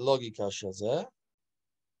הלוגיקה של זה.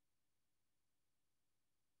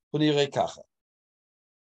 הוא נראה ככה.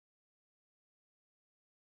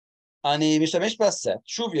 אני משתמש בסט,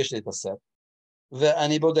 שוב יש לי את הסט,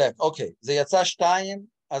 ואני בודק, אוקיי, זה יצא 2,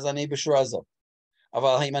 אז אני בשורה הזאת. אבל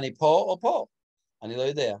האם אני פה או פה? אני לא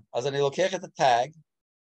יודע. אז אני לוקח את הטאג,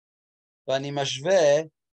 ואני משווה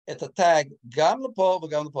את הטאג גם לפה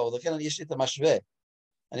וגם לפה, ולכן יש לי את המשווה.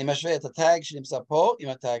 אני משווה את הטאג שנמצא פה עם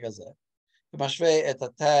הטאג הזה, ומשווה את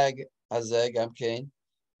הטאג הזה גם כן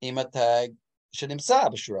עם הטאג שנמצא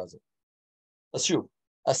בשורה הזאת. אז שוב,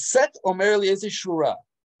 הסט אומר לי איזה שורה,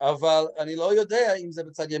 אבל אני לא יודע אם זה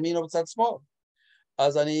בצד ימין או בצד שמאל.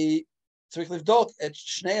 אז אני צריך לבדוק את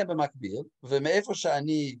שניהם במקביל, ומאיפה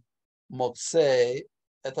שאני מוצא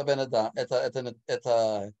את הבן אדם,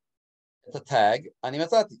 את הטאג, אני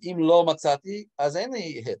מצאתי. אם לא מצאתי, אז אין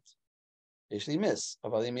לי היט. יש לי מיס,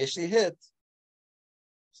 אבל אם יש לי היט,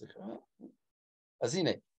 אז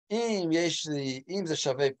הנה, אם זה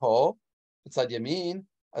שווה פה, בצד ימין,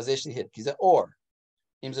 אז יש לי היט, כי זה אור.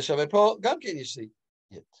 אם זה שווה פה, גם כן יש לי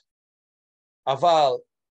היט. אבל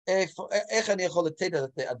איך אני יכול לתת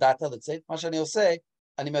את הדאטה לצאת? מה שאני עושה,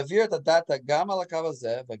 אני מעביר את הדאטה גם על הקו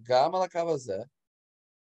הזה וגם על הקו הזה,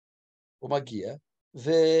 הוא מגיע,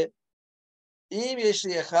 ואם יש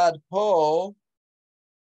לי אחד פה,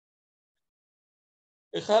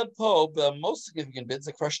 ב-most significant bit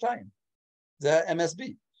זה כבר 2, זה ה-MSB,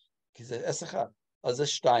 כי זה S1, אז זה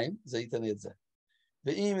 2, זה ייתן לי את זה.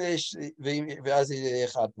 ואז יהיה לי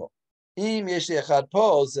אחד פה. אם יש לי אחד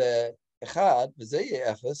פה, זה 1, וזה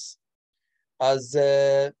יהיה 0, אז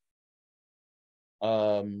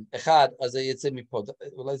 1, אז זה יצא מפה,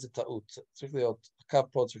 אולי זה טעות, צריך להיות,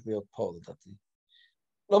 הקו פה צריך להיות פה לדעתי.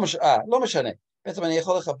 לא משנה, בעצם אני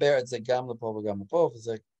יכול לחבר את זה גם לפה וגם לפה,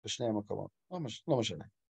 וזה בשני המקומות, לא משנה.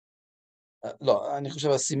 לא, אני חושב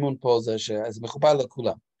הסימון פה זה שזה מחובר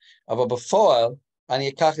לכולם, אבל בפועל אני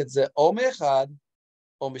אקח את זה או מאחד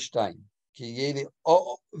או משתיים, כי יהיה לי,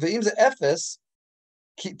 ואם זה 0,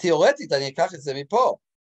 כי תיאורטית אני אקח את זה מפה,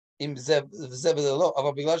 אם זה וזה לא,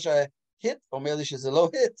 אבל בגלל שההיט אומר לי שזה לא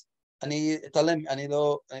היט, אני אתעלם, אני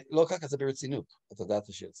לא אקח את זה ברצינות, את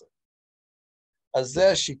הדאטה של זה. אז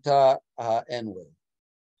זה השיטה ה-n-way.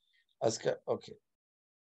 אז אוקיי.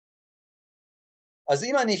 אז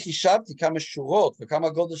אם אני חישבתי כמה שורות וכמה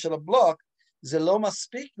גודל של הבלוק, זה לא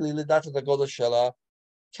מספיק לי לדעת את הגודל של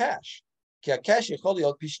הקאש, כי הקאש יכול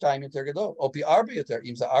להיות פי 2 יותר גדול, או פי 4 יותר,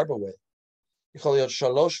 אם זה 4-way. יכול להיות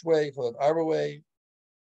 3-way, יכול להיות 4-way.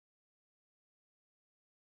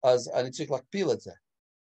 אז אני צריך להקפיל את זה.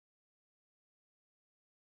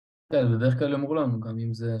 כן, בדרך כלל אמרו לנו, גם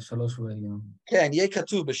אם זה 3-way. כן, יהיה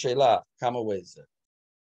כתוב בשאלה כמה way זה.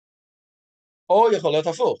 או יכול להיות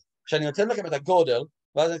הפוך, שאני נותן לכם את הגודל,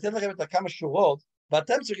 ואז אני נותן לכם את כמה שורות,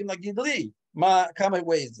 ואתם צריכים להגיד לי כמה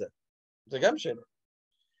way זה. זה גם שאלה.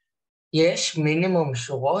 יש מינימום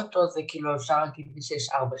שורות, או זה כאילו אפשר להגיד שיש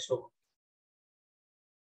 4 שורות?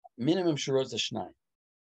 מינימום שורות זה 2.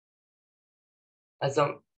 אז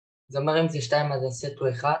זה אומר אם זה 2, אז הסט הוא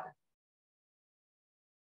 1?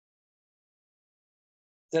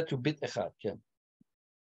 סט הוא ביט 1, כן.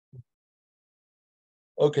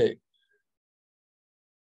 אוקיי.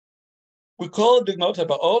 בכל הדוגמאות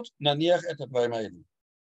הבאות נניח את הדברים האלה.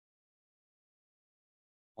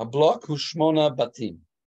 הבלוק הוא 8 בתים.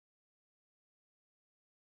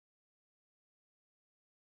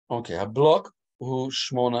 אוקיי, הבלוק הוא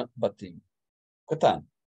 8 בתים. קטן.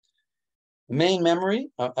 main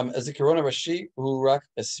memory, הזיכרון הראשי הוא רק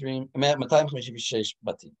 256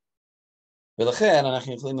 בתים. ולכן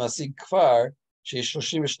אנחנו יכולים להשיג כבר שיש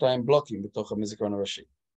 32 בלוקים בתוך הזיכרון הראשי.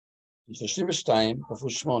 32 כפול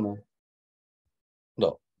 8.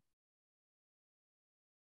 לא.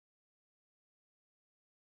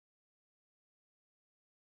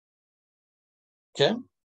 כן?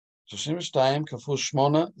 32 כפול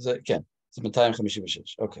 8 זה, כן, זה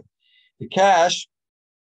 256. אוקיי. The cache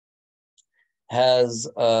has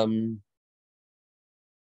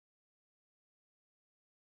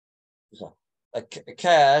a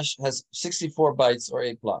cache has 64 bytes or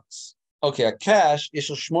 8 blocks. אוקיי, הקאש יש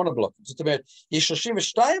לו 8 בלוקים. זאת אומרת, יש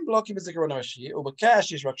 32 בלוקים בזיכרון הראשי,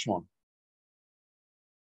 ובקאש יש רק 8.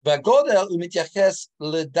 והגודל הוא מתייחס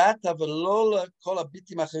לדאטה ולא לכל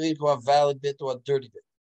הביטים האחרים, כמו ה-valid bit או ה-dirty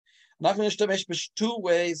bit. אנחנו נשתמש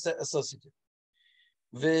ב-two-way associative.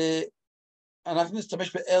 ואנחנו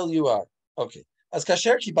נשתמש ב-LUR. אוקיי. אז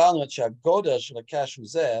כאשר קיבלנו את שהגודל של הקש הוא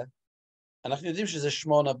זה, אנחנו יודעים שזה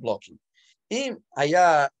 8 בלוקים. אם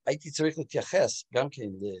הייתי צריך להתייחס גם כן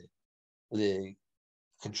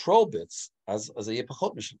ל-control bits, אז זה יהיה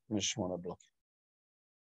פחות מ8 בלוקים.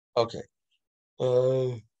 אוקיי.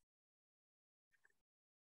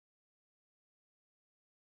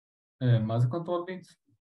 מה זה control bits?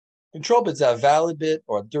 Control bit זה ה-valid bit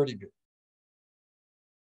או ה-dirty bit.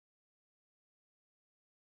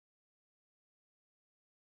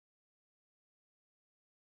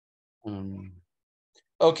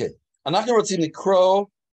 אוקיי, אנחנו רוצים לקרוא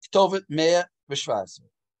כתובת 117.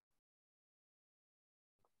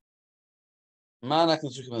 מה אנחנו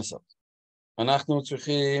צריכים לעשות? אנחנו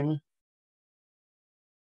צריכים,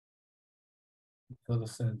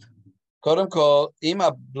 קודם כל, אם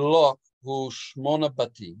הבלוק הוא 8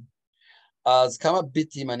 בתים, אז כמה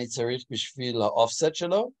ביטים אני צריך בשביל האופסט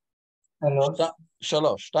שלו?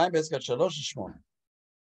 3. 2 בחזקת 3 זה 8.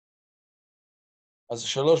 אז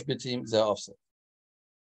 3 ביטים זה האופסט.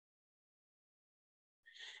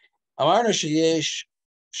 אמרנו שיש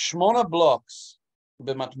 8 בלוקס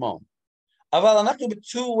במטמון, אבל אנחנו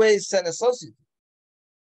ב-two-way set associative.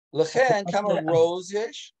 לכן כמה rows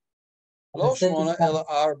יש? לא 8 אלא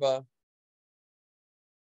 4.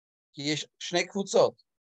 כי יש 2 קבוצות.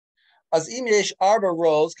 אז אם יש 4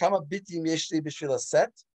 rows, כמה ביטים יש לי בשביל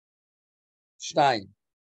הסט? 2.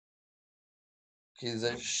 כי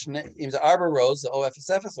זה אם זה 4 rows, זה או 0-0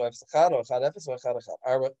 או 0-1 או 1-0 או 1-1.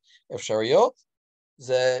 4 אפשרויות,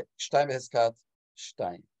 זה 2 בחזקת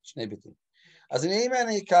 2, 2 ביטים. אז אם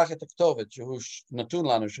אני אקח את הכתובת שהוא נתון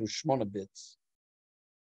לנו שהוא 8 ביטס,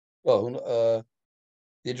 לא,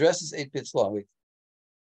 the address is 8 bits long, wait.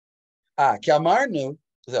 כי אמרנו,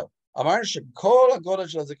 זהו, אמרנו שכל הגודל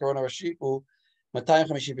של הזיכרון הראשי הוא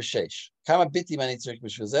 256. כמה ביטים אני צריך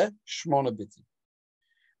בשביל זה? 8 ביטים.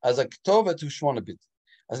 אז הכתובת הוא 8 ביטים.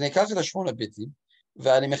 אז אני אקח את ה8 ביטים,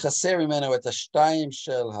 ואני מחסר ממנו את ה2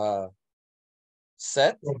 של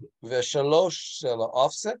הסט, וה3 של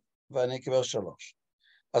האופסט, ואני אקבל 3.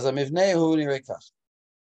 אז המבנה הוא נראה כך.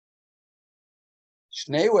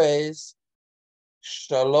 2 ways,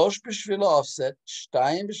 3 בשביל האופסט,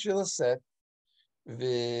 2 בשביל הסט, ו3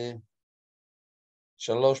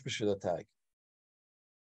 בשביל הטאג.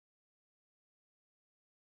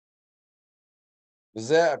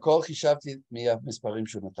 וזה הכל חישבתי מהמספרים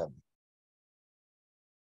שהוא נתן לי.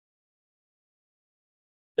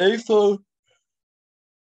 איפה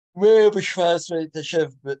 117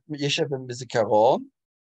 ישב בזיכרון?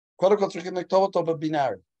 קודם כל צריכים לכתוב אותו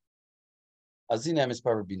בבינארי. אז הנה המספר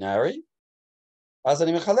בבינארי, אז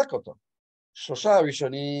אני מחלק אותו. 3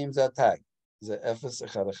 הראשונים זה הטאג, זה 0,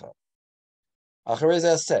 1, 1. אחרי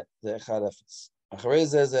זה הסט, זה 1, 0. אחרי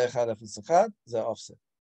זה 1, 0, 1, זה האופסט.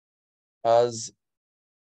 אז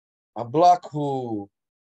הבלוק הוא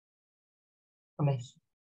 5.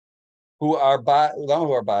 למה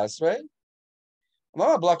הוא 14?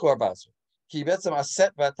 למה הבלוק הוא 14? כי בעצם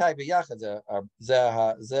הסט והטאג ביחד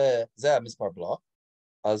זה המספר בלוק,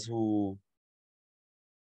 אז הוא,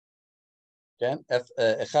 כן,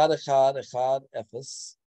 1, 1, 1,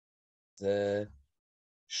 0, זה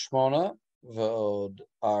 8 ועוד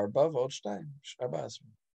 4 ועוד 2, 14.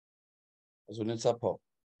 אז הוא נמצא פה.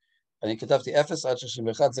 אני כתבתי 0 עד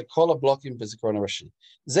 31, זה כל הבלוקים בזיכרון הראשי.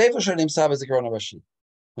 זה איפה שנמצא בזיכרון הראשי.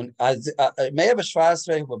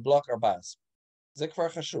 117 הוא בבלוק 14. זה כבר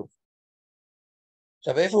חשוב.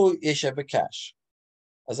 עכשיו, איפה הוא ישב בקאש?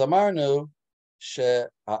 אז אמרנו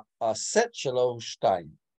שהסט שלו הוא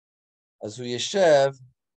 2. אז הוא ישב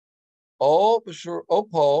או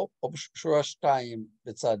פה, או בשורה 2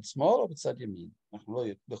 בצד שמאל, או בצד ימין. אנחנו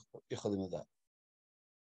לא יכולים לדעת.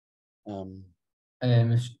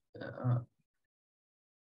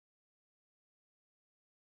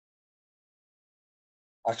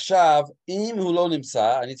 עכשיו, אם הוא לא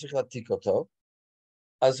נמצא, אני צריך להעתיק אותו,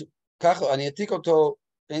 אז ככה, אני אעתיק אותו,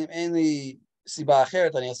 אין לי סיבה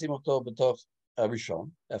אחרת, אני אשים אותו בתוך הראשון,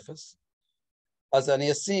 0. אז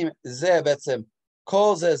אני אשים, זה בעצם,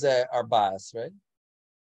 כל זה 14,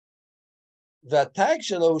 והטאג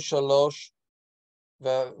שלו הוא 3,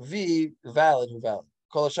 ו-V, valid הוא valid.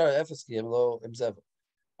 כל השאר 0 כי הם זבל.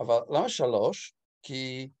 אבל למה 3?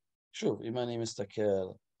 כי, שוב, אם אני מסתכל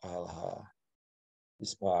על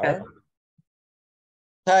המספר,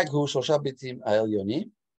 טאג הוא 3 ביטים העליונים,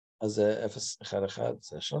 אז זה 0, 1, 1,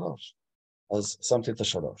 זה 3. אז שמתי את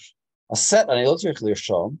 3. הסט אני לא צריך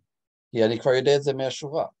לרשום, כי אני כבר יודע את זה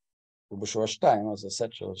מהשורה. הוא בשורה 2, אז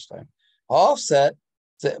הסט שלו 2. האופסט,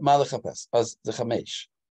 זה מה לחפש, אז זה 5.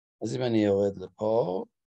 אז אם אני יורד לפה,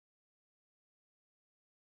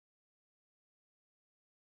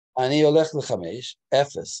 אני הולך ל5,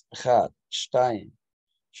 0, 1, 2,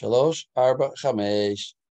 3, 4,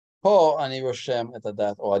 5. פה אני רושם את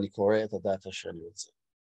הדאטה, או אני קורא את הדאטה שאני רוצה.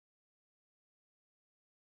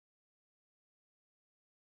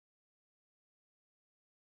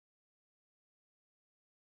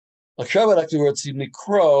 עכשיו אנחנו רוצים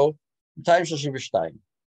לקרוא 232.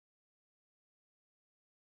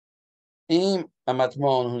 אם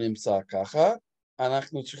המטמון הוא נמצא ככה,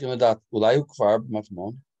 אנחנו צריכים לדעת, אולי הוא כבר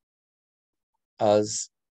במטמון, אז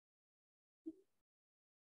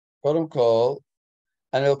קודם כל,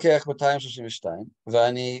 אני לוקח 232,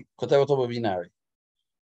 ואני כותב אותו בבינארי.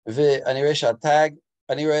 ואני רואה שהטאג,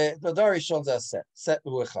 אני רואה, הדבר הראשון זה הסט, סט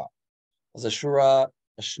הוא 1. אז השורה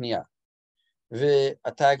השנייה,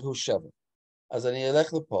 והטאג הוא 7. אז אני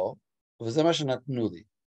אלך לפה, וזה מה שנתנו לי.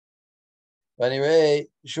 ואני רואה,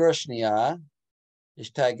 שורה שנייה,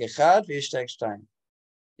 יש טאג 1 ויש טאג 2.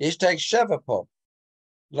 יש טאג 7 פה.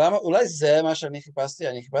 למה? אולי זה מה שאני חיפשתי,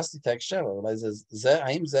 אני חיפשתי טאג 7, אולי זה,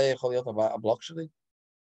 האם זה יכול להיות הבלוק שלי?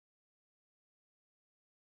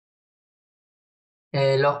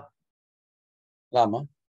 לא, למה?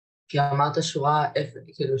 כי אמרת שורה,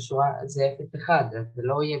 כאילו שורה זה 0-1, אז זה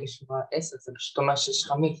לא יהיה בשורה 10, זה פשוט אומר שיש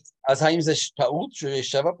חמיס. אז האם זה טעות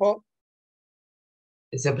שיש 7 פה?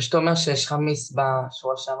 זה פשוט אומר שיש חמיס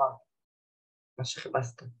בשורה שאמרת, מה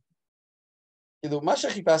שחיפשת. כאילו, מה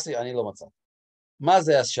שחיפשתי אני לא מצאתי. מה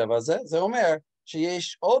זה ה7 הזה? זה אומר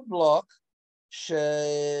שיש עוד בלוק שהסט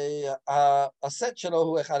שלו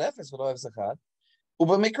הוא 1-0 ולא 0-1,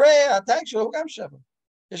 ובמקרה הטאג שלו הוא גם 7.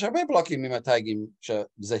 יש הרבה בלוקים עם הטאגים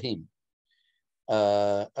שזהים.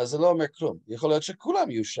 אז זה לא אומר כלום. יכול להיות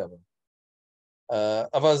שכולם יהיו 7.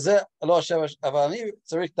 אבל זה לא ה7, אבל אני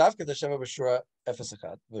צריך דווקא את ה7 בשורה 0-1,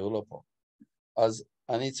 והוא לא פה. אז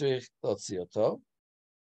אני צריך להוציא אותו.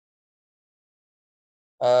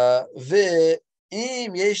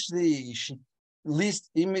 ואם יש לי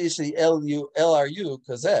אם יש לי LRU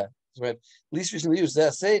כזה, זאת אומרת, least recently used זה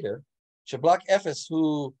הסדר, שבלוק 0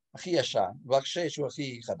 הוא הכי ישן, בלוק 6 הוא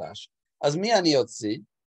הכי חדש, אז מי אני אוציא?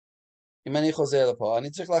 אם אני חוזר לפה,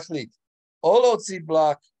 אני צריך להחליט, או להוציא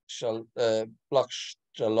בלוק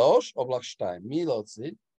 3 או בלוק 2, מי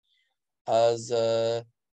להוציא? אז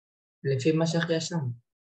לפי מה שהכי ישן.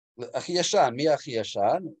 הכי ישן, מי הכי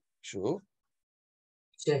ישן? שוב.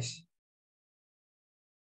 6.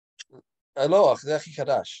 לא, זה הכי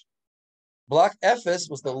חדש. בלוק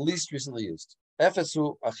 0 was the least recently used. 0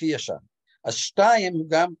 הוא הכי ישן. אז 2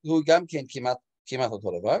 הוא גם כן כמעט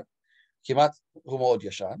אותו דבר, כמעט הוא מאוד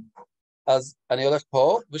ישן. אז אני הולך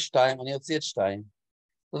פה, ו2, אני אוציא את 2.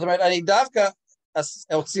 זאת אומרת, אני דווקא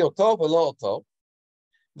אוציא אותו ולא אותו,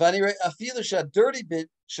 ואני רואה אפילו שה-dirty bit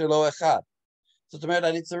שלו 1. זאת אומרת,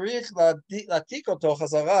 אני צריך להעתיק אותו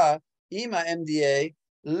חזרה עם ה-MDA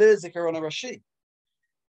לזיכרון הראשי.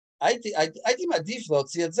 הייתי מעדיף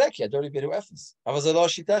להוציא את זה, כי ה-dirty bit הוא 0, אבל זה לא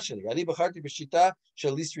השיטה שלי. אני בחרתי בשיטה של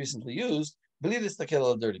least recently used, בלי להסתכל על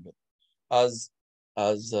ה-dirty bit.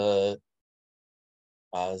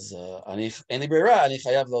 אז אין לי ברירה, אני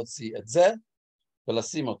חייב להוציא את זה,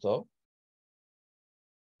 ולשים אותו,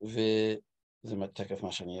 וזה תכף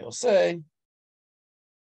מה שאני עושה.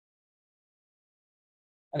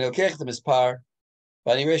 אני לוקח את המספר,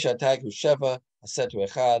 ואני רואה שהטאג הוא 7, הסט הוא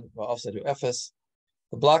 1, והאופסט הוא 0.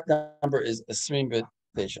 The block number is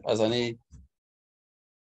 29. אז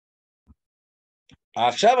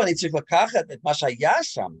עכשיו אני צריך לקחת את מה שהיה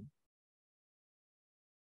שם,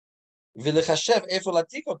 ולחשב איפה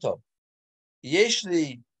להעתיק אותו. יש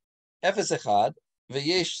לי 0-1,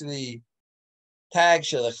 ויש לי טאג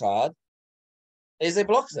של 1, איזה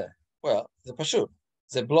בלוק זה? Well, זה פשוט.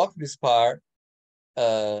 זה בלוק מספר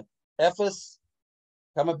 0,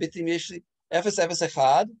 כמה ביטים יש לי?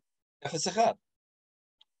 001, 01.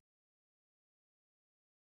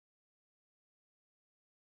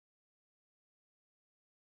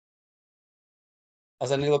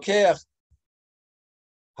 אז אני לוקח,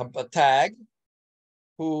 הטאג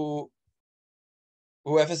הוא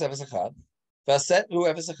 001, והסט הוא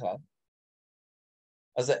 01,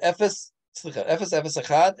 אז זה 001,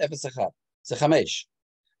 01, זה 5.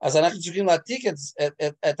 אז אנחנו צריכים להעתיק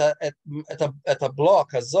את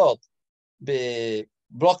הבלוק הזאת,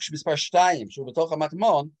 בבלוק מספר 2, שהוא בתוך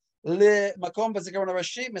המטמון, למקום בזיכרון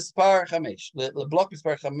הראשי מספר 5, לבלוק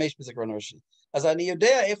מספר 5 בזיכרון הראשי. אז אני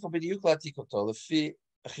יודע איפה בדיוק להעתיק אותו, לפי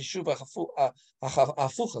החישוב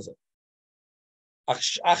ההפוך הזה.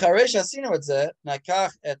 אחרי שעשינו את זה,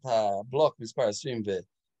 ניקח את הבלוק מספר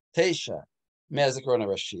 29 מהזיכרון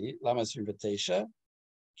הראשי. למה 29?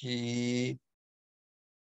 כי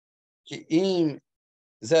אם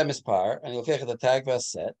זה המספר, אני לוקח את הטאג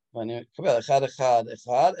והסט, ואני מקבל 1, 1,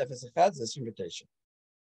 1, 0, 1, זה 29.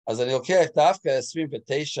 אז אני לוקח דווקא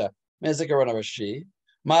 29 מהזיכרון הראשי,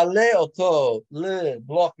 מעלה אותו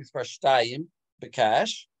לבלוק מספר 2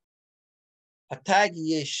 בקאש, הטאג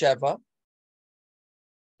יהיה 7,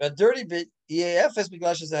 והדירטי ביט יהיה 0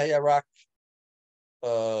 בגלל שזה היה רק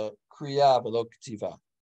קריאה ולא כתיבה.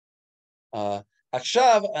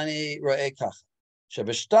 עכשיו אני רואה ככה,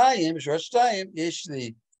 בשורת 2 יש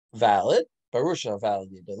לי valid, ברור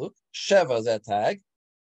שה-valid יהיה דלוק, 7 זה הטאג,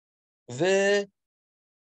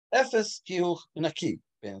 ו0 כי הוא נקי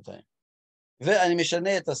בינתיים. ואני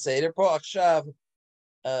משנה את הסדר פה, עכשיו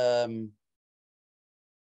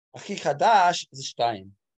הכי חדש זה 2.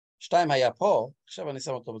 2 היה פה, עכשיו אני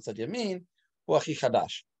שם אותו בצד ימין, הוא הכי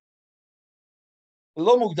חדש.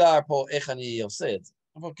 לא מוגדר פה איך אני עושה את זה,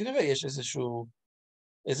 אבל כנראה יש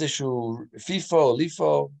איזשהו פיפו,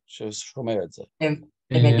 ליפו, ששומר את זה. הם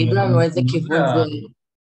יגידו לנו איזה כיוון זה...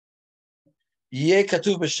 יהיה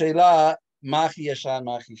כתוב בשאלה מה הכי ישן,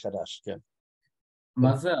 מה הכי חדש, כן.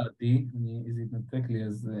 מה זה ה-D? זה התנתק לי,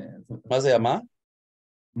 אז... מה זה מה?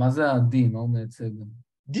 מה זה ה-D? מה הוא מייצג?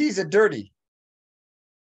 D זה dirty.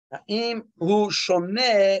 האם הוא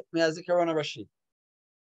שונה מהזיכרון הראשי?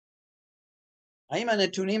 האם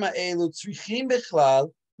הנתונים האלו צריכים בכלל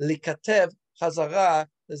לכתב חזרה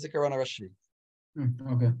לזיכרון הראשי?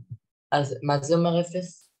 אוקיי. אז מה זה אומר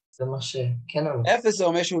 0? זה אומר שכן או לא? 0 זה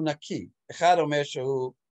אומר שהוא נקי, 1 אומר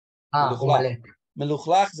שהוא הוא מלא.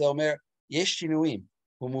 מלוכלך זה אומר יש שינויים,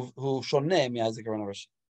 הוא שונה מהזיכרון הראשי.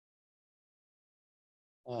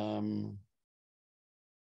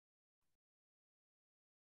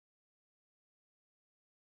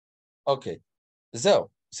 אוקיי, זהו,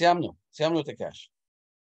 סיימנו את הקאש.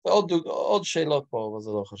 עוד שאלות פה, אבל זה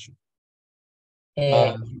לא חשוב.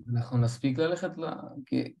 אנחנו נספיק ללכת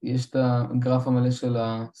כי יש את הגרף המלא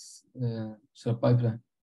של הפייפליין,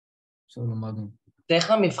 עכשיו למדנו. צריך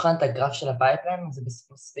למבחן את הגרף של הפייפליין, זה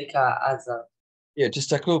מספיק העזר.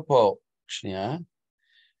 תסתכלו פה, שנייה.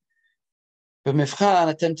 במבחן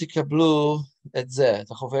אתם תקבלו את זה,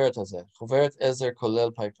 את החוברת הזה, חוברת עזר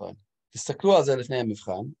כולל פייפליין. תסתכלו על זה לפני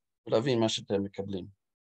המבחן, ולהבין מה שאתם מקבלים.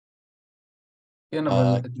 כן,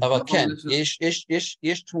 אבל כן,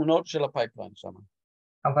 יש תמונות של הפייפליין שם.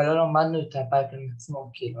 אבל לא למדנו את הפייפליין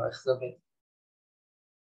עצמו, כאילו, איך זה עובד.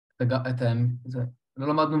 לא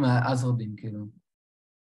למדנו מהעזרבים, כאילו.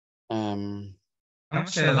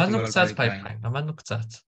 למדנו קצת פייפליין, למדנו קצת.